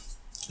change.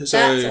 So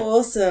that's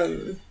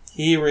awesome.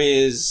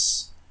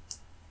 Here's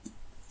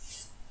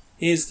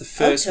the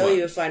first one. I'll tell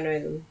you if I know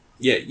them.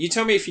 Yeah, you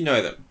tell me if you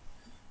know them.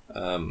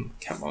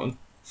 Come on.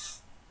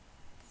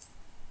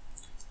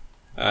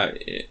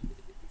 This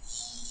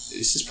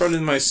is probably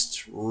the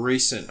most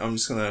recent. I'm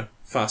just going to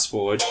fast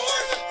forward.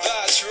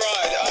 That's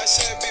right. I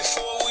said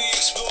before we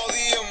explore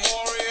the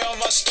Amore on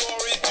my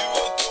story, do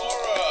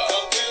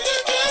Adora.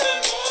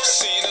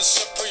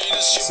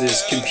 This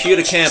is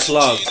Computer Camp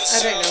Love. I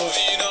don't know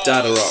it.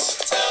 Data Rock.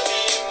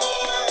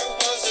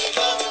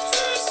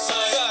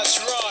 That's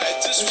right.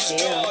 This was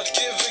God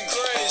giving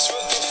grace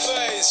with the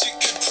face you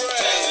could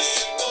praise.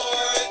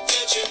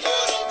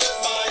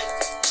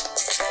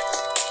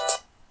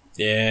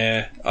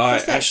 Yeah,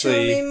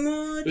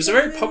 it was a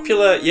very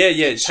popular.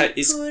 It's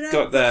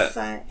got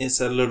that.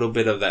 It's a little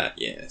bit of that.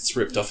 Yeah, it's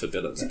ripped off a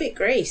bit of that. It's a bit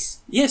grease.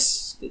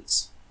 Yes,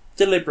 it's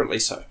deliberately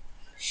so.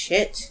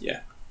 Shit.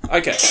 Yeah.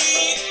 Okay.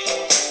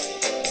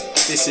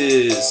 This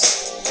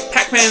is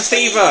Pac-Man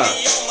Fever.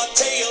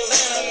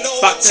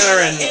 Buckner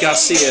and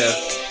Garcia.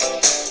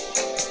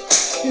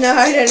 No,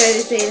 I don't know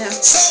this either.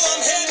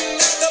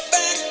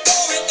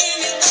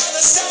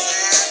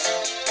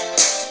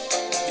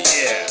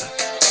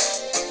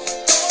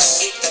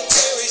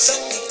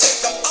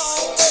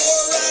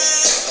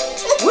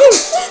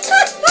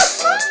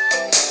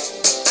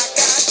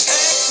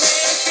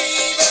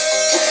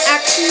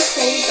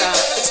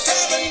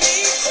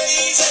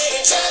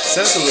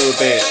 Sounds a little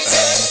bit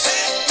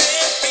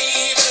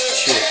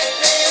shit.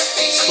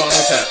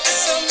 Spinal Tap.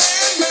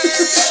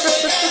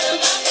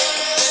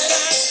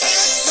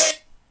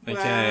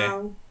 Okay.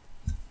 Wow.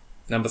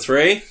 Number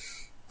 3.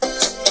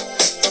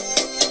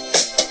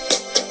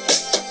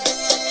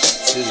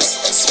 This is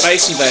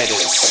Space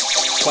Invaders.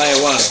 Player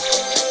 1.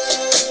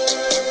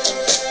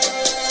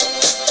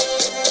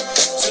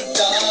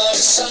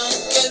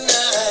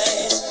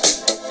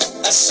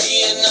 I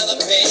see another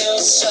pale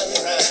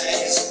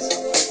sunrise.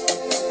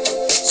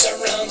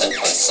 Surrounded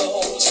by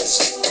soldiers,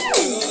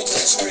 glued to the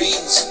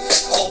screens.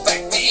 Hold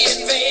back the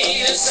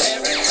invaders,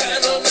 every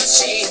kind of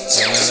machines.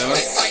 They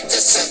fight to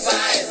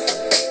survive.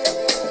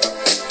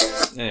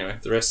 Anyway,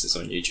 the rest is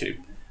on YouTube.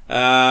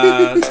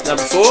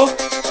 Number 4.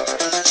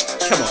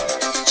 Come on.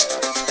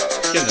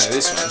 You know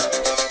this one.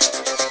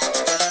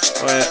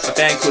 A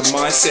band called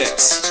My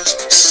Sex.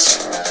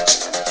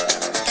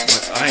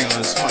 Hang on,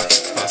 this might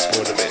fast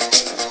forward a bit.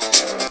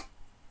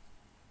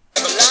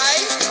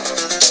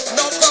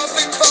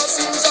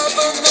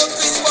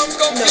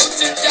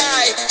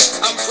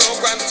 I'm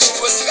programmed to a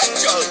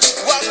schedule.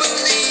 What will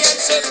the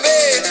answer be?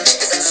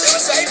 Is it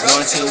suicide?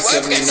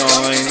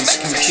 1979's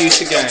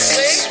computer games.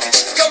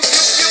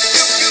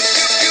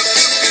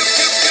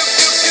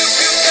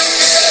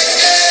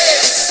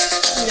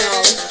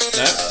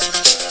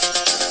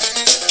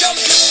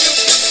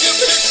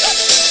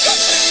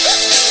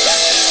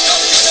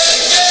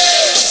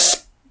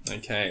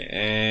 Okay,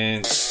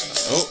 and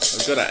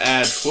I've got to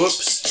add.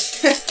 Whoops.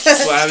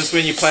 That's what happens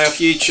when you play off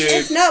YouTube.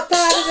 It's not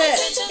part of it.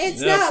 It's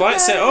not Flight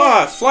part Center. of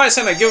Oh, it. Flight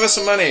Center, give us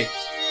some money.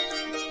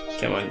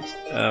 Come on.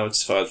 We'll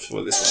just fight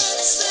for this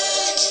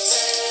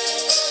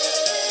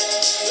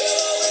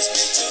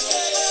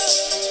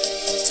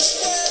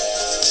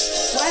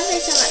Why do they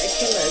sound like the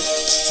Killers?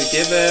 one.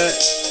 Together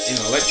in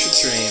Electric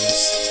Dreams.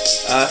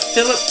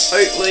 Philip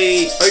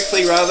Oakley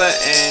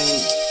and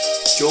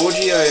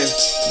Giorgio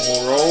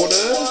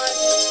Moroder?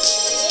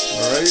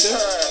 I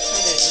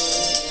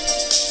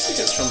think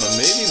it's from a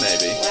movie,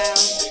 maybe. Wow.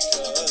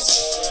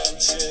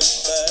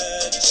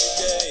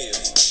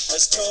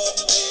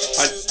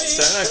 I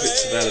don't know if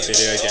it's about a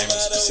video game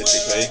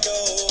specifically.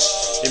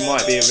 It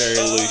might be a very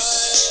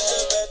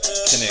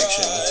loose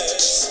connection.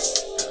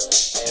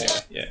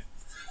 Anyway, yeah.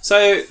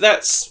 So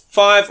that's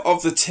 5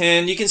 of the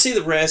 10. You can see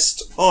the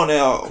rest on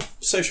our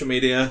social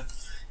media.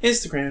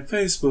 Instagram,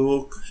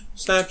 Facebook,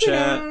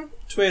 Snapchat,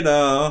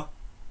 Twitter,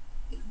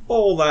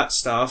 all that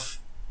stuff.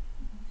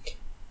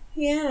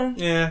 Yeah.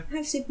 Yeah. I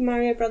have Super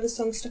Mario Brothers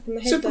song stuck in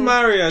my head. Super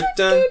Mario.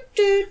 Done.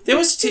 There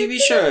was a TV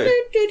show.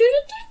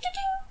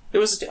 There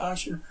was I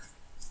should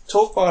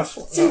talk by. Look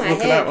in my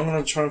it head. up. I'm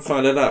going to try and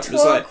find it up. It's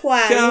Talk like,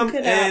 while come look it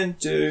up. and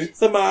do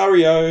the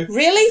Mario.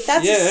 Really?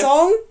 That's Yeah. a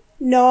song?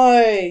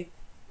 No.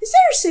 Is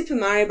there a Super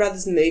Mario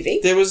Brothers movie?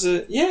 There was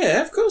a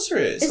of course there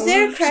is. Is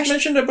there a I Crash-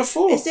 mentioned it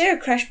before. Is there a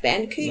Crash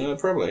Bandicoot? No,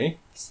 probably.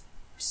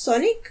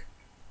 Sonic?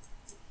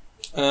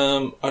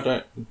 I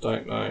don't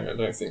know. I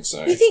don't think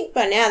so. You think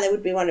by now there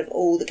would be one of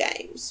all the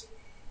games?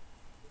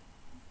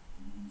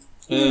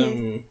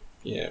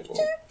 Yeah. Well,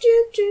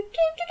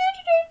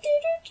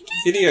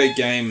 video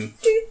game,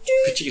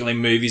 particularly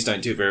movies,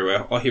 don't do very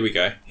well. Oh, here we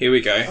go.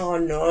 Oh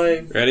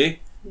no. Ready?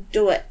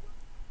 Do it.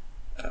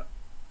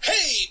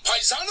 Hey,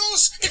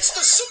 paisanos, it's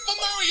the Super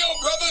Mario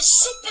Brothers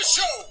Super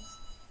Show!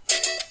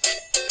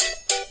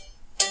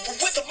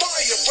 With the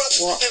Mario Brothers,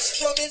 What? there's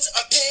plugins,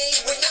 a game.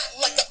 We're not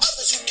like the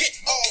others who get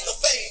all the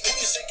fame. If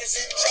music is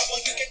in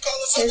trouble, you can call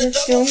us on There's the a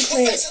double. film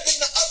clip. Faster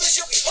than the others,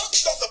 you'll be hooked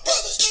on the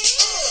brothers.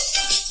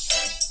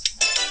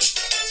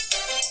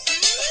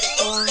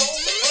 Why?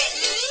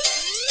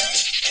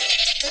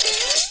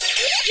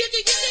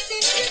 Yo,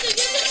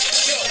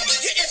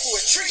 you're in for a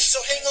treat, so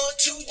hang on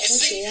to your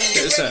seat. yeah.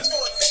 What is that?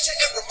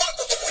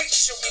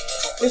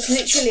 It's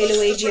literally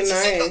Luigi and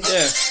Mario.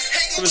 Yeah.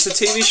 It was a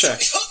TV show.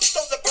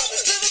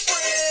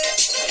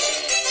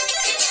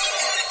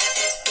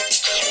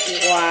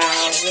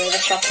 Wow, where the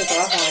fuck was I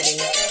hiding?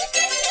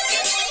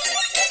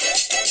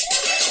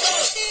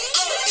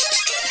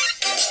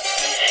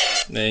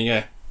 There you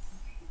go.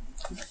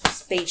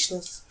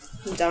 Speechless.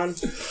 I'm done.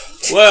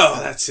 Well,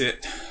 that's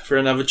it for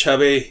another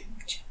Chubby.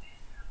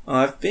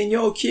 I've been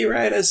your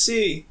curator,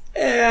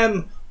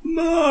 C.M.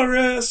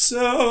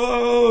 Morrison.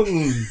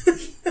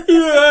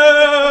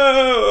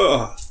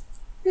 Yeah.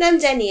 And I'm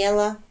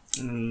Daniella.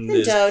 And And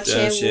there's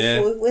Doge. yeah.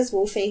 Where's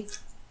Wolfie?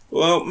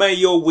 Well, may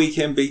your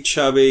weekend be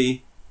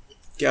chubby.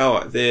 Go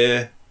out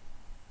there,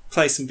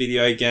 play some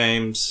video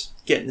games,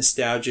 get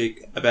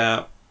nostalgic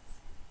about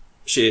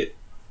shit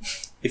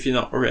if you're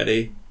not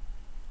already.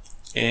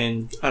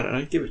 And, I don't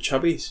know, give it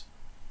chubbies.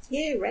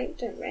 Yeah, rate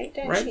that Rate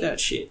shit. that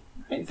shit.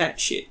 Rate that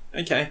shit.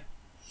 Okay.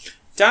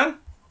 Done?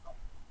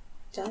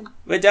 Done.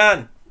 We're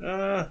done.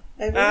 Over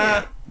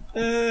now.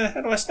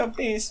 How do I stop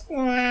this?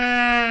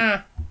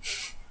 Alright,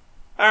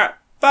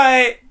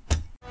 bye.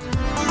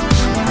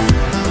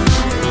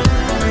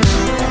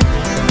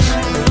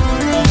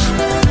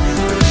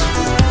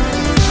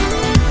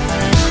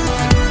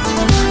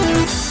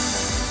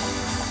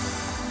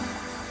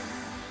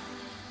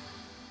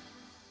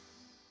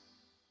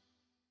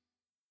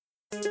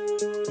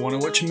 Want to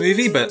watch a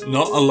movie but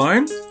not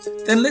alone?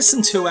 Then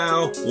listen to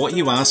our What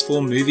You Asked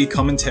For movie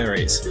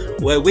commentaries,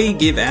 where we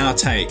give our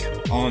take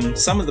on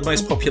some of the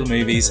most popular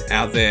movies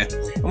out there.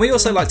 And we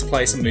also like to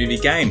play some movie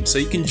games, so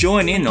you can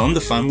join in on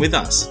the fun with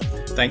us.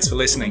 Thanks for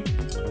listening.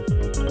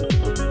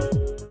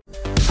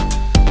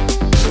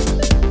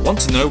 Want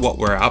to know what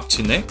we're up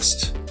to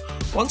next?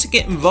 Want to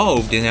get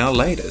involved in our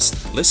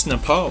latest listener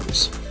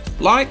polls?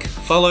 Like,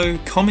 follow,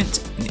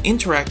 comment, and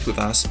interact with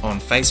us on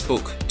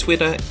Facebook,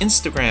 Twitter,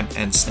 Instagram,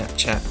 and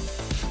Snapchat.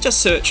 Just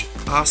search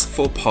Ask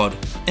For Pod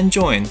and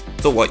join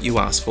the What You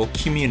Asked For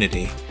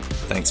community.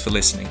 Thanks for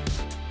listening.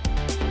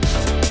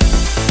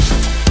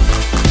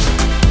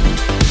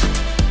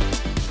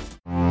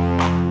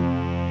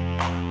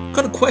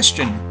 Got a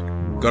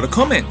question? Got a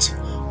comment?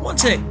 Want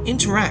to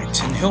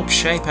interact and help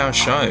shape our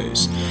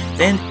shows?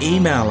 Then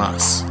email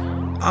us.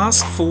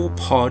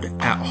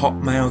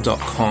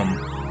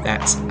 askforpod@hotmail.com.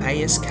 That's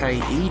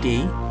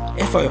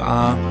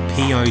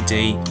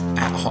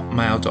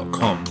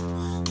ASKEDFORPOD@hotmail.com.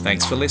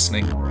 Thanks for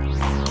listening.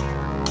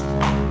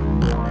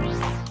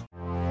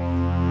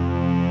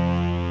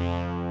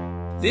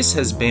 This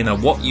has been a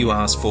What You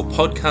Asked For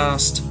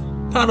podcast,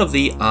 part of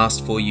the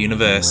Asked For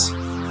universe.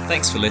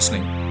 Thanks for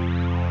listening.